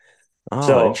 Oh,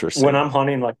 So when interesting. I'm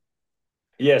hunting, like,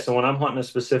 yeah, so when I'm hunting a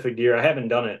specific deer, I haven't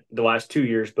done it the last 2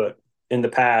 years, but in the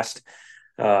past,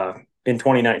 uh, in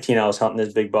 2019, I was hunting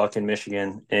this big buck in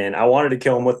Michigan and I wanted to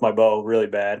kill him with my bow really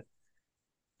bad.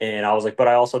 And I was like, but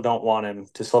I also don't want him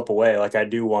to slip away. Like I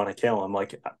do want to kill him.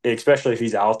 Like especially if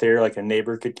he's out there, like a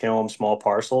neighbor could kill him small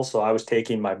parcels. So I was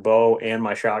taking my bow and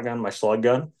my shotgun, my slug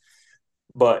gun.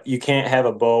 But you can't have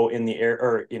a bow in the air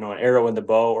or an arrow in the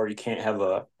bow, or you can't have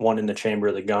a one in the chamber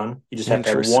of the gun. You just have to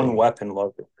have one Interesting. weapon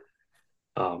loaded.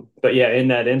 But yeah, in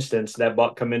that instance, that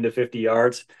buck come into 50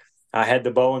 yards. I had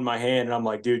the bow in my hand and I'm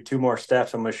like, dude, 2 more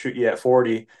steps. I'm going to shoot you at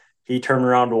 40. He turned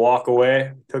around to walk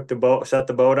away, took the bow, set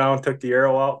the bow down, took the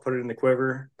arrow out, put it in the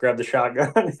quiver, grabbed the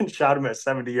shotgun and shot him at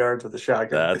 70 yards with the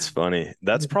shotgun. That's funny.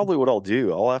 That's probably what I'll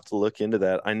do. I'll have to look into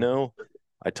that. I know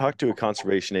I talked to a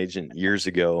conservation agent years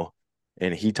ago,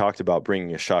 and he talked about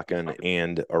bringing a shotgun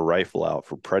and a rifle out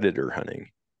for predator hunting.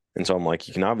 And so I'm like,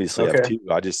 you can obviously have Okay. two.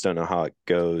 I just don't know how it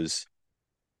goes.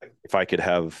 If I could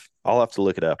have, I'll have to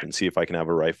look it up and see if I can have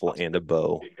a rifle and a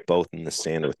bow both in the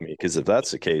stand with me. Because if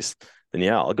that's the case, then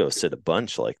yeah, I'll go sit a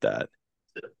bunch like that.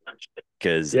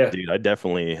 Because Yeah. dude, I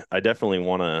definitely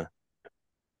want to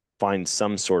find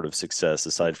some sort of success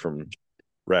aside from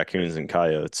raccoons and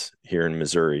coyotes here in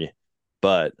Missouri.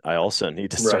 But I also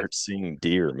need to Right. start seeing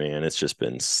deer, man. It's just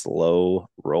been slow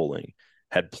rolling.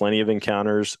 Had plenty of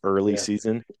encounters early Yeah.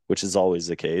 season, which is always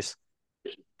the case.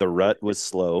 The rut was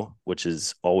slow, which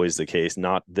is always the case.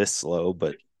 Not this slow,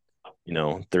 but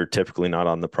they're typically not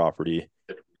on the property.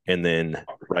 And then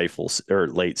rifles or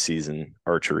late season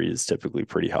archery is typically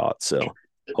pretty hot. So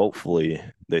hopefully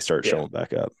they start Yeah. showing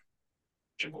back up.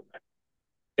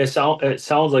 It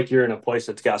sounds like you're in a place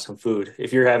that's got some food.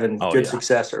 If you're having Oh good yeah.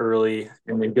 success early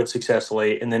and then good success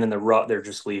late, and then in the rut they're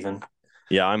just leaving.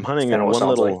 Yeah, I'm It's hunting kind of what it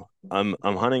one sounds like. little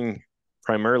I'm hunting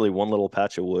primarily one little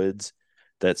patch of woods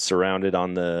that's surrounded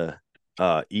on the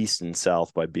east and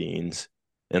south by beans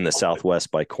and the southwest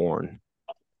by corn.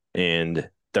 And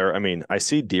there, I mean, I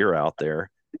see deer out there,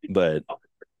 but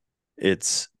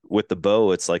it's with the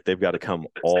bow, it's like they've got to come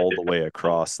all the way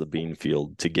across the bean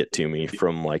field to get to me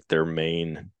from like their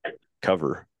main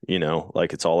cover,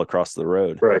 like it's all across the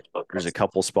road. Right. There's a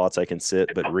couple spots I can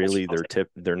sit, but really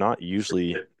they're not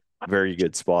usually very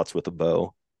good spots with a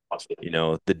bow.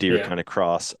 The deer Yeah. kind of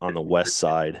cross on the west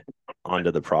side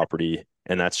onto the property,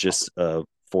 and that's just a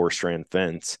 4-strand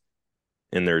fence.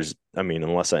 And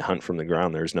unless I hunt from the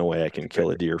ground, there's no way I can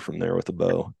kill a deer from there with a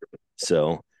bow.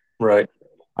 So Right.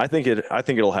 I think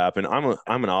it'll happen.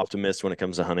 I'm an optimist when it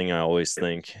comes to hunting. I always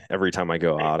think every time I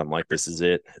go out, I'm like, this is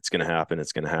it. It's gonna happen.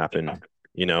 It's gonna happen.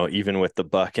 Even with the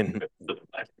buck in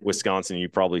Wisconsin, you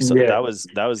probably saw Yeah.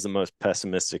 that was the most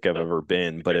pessimistic I've ever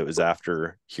been. But it was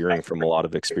after hearing from a lot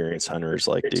of experienced hunters,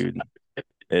 like, dude,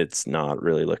 it's not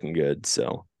really looking good.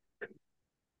 So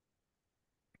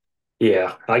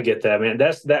Yeah, I get that, man.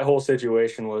 That whole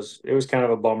situation was kind of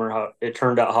a bummer how it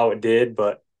turned out how it did,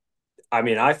 but I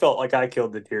mean, I felt like I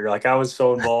killed the deer. Like I was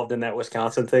so involved in that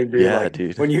Wisconsin thing, dude. yeah, Like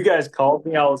dude, when you guys called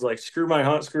me, I was like, screw my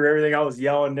hunt, screw everything. I was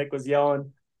yelling, Nick was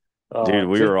yelling.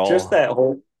 dude, Just that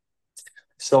whole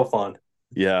so fun.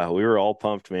 we were all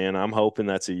pumped, man. I'm hoping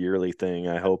that's a yearly thing.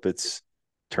 I hope it's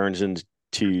turns into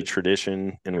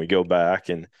tradition and we go back.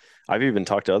 And I've even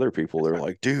talked to other people. They're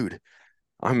like, dude,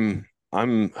 I'm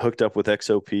hooked up with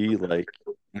XOP. Like,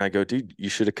 and I go, dude, you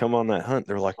should have come on that hunt.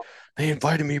 They're like, they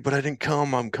invited me, but I didn't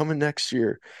come. I'm coming next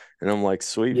year. And I'm like,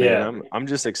 sweet, man. Yeah. I'm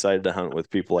just excited to hunt with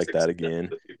people like that again,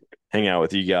 hang out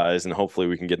with you guys, and hopefully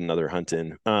we can get another hunt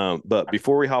in. But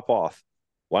before we hop off,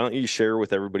 why don't you share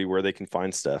with everybody where they can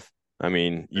find stuff? I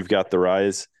mean, you've got the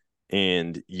Rise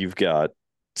and you've got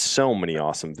so many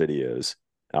awesome videos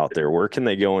out there. Where can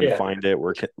they go and Yeah. find it?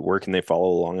 Where can they follow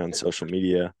along on social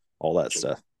media? All that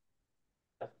stuff.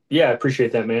 Yeah, I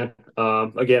appreciate that, man.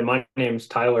 Again, my name's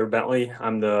Tyler Bentley.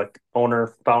 I'm the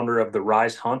owner, founder of the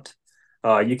Rise Hunt.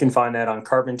 You can find that on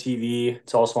Carbon TV.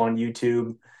 It's also on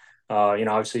YouTube.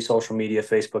 Obviously social media,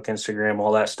 Facebook, Instagram,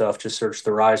 all that stuff. Just search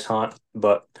the Rise Hunt.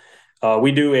 But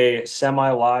we do a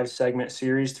semi-live segment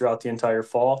series throughout the entire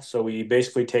fall. So we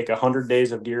basically take 100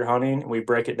 days of deer hunting and we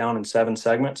break it down in 7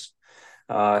 segments.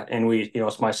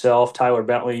 It's myself, Tyler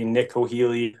Bentley, Nick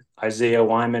Cohealy, Isaiah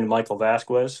Wyman, Michael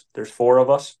Vasquez. There's 4 of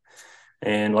us.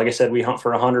 And like I said, we hunt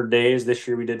for 100 days. This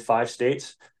year we did 5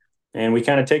 states. And we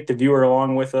kind of take the viewer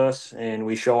along with us and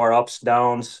we show our ups,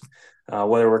 downs,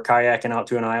 whether we're kayaking out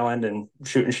to an island and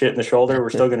shooting shit in the shoulder,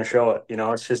 we're still going to show it.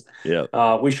 It's just,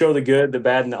 Yeah. we show the good, the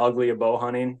bad, and the ugly of bow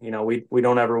hunting. We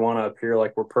don't ever want to appear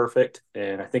like we're perfect.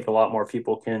 And I think a lot more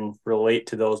people can relate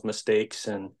to those mistakes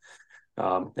and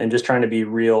just trying to be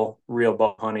real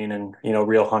bow hunting and,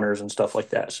 real hunters and stuff like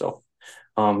that. So,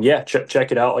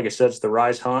 check it out. Like I said, it's the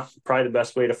Rise Hunt. Probably the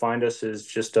best way to find us is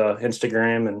just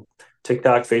Instagram and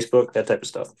TikTok, Facebook, that type of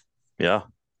stuff. Yeah.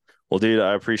 Well, dude,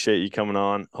 I appreciate you coming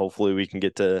on. Hopefully we can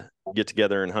get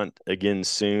together and hunt again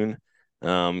soon.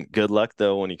 Good luck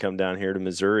though when you come down here to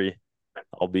Missouri.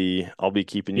 I'll be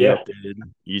keeping you updated.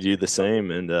 You do the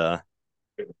same, and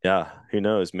who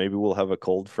knows? Maybe we'll have a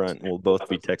cold front and we'll both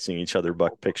be texting each other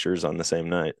buck pictures on the same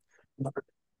night.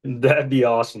 That'd be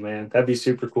awesome, man. That'd be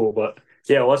super cool. But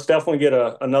yeah, let's definitely get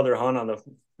another hunt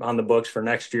on the books for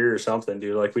next year or something,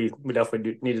 dude. Like we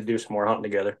definitely need to do some more hunting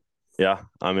together. Yeah,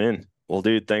 I'm in. Well,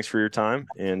 dude, thanks for your time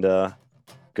and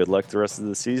good luck the rest of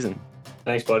the season.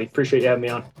 Thanks, buddy. Appreciate you having me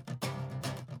on.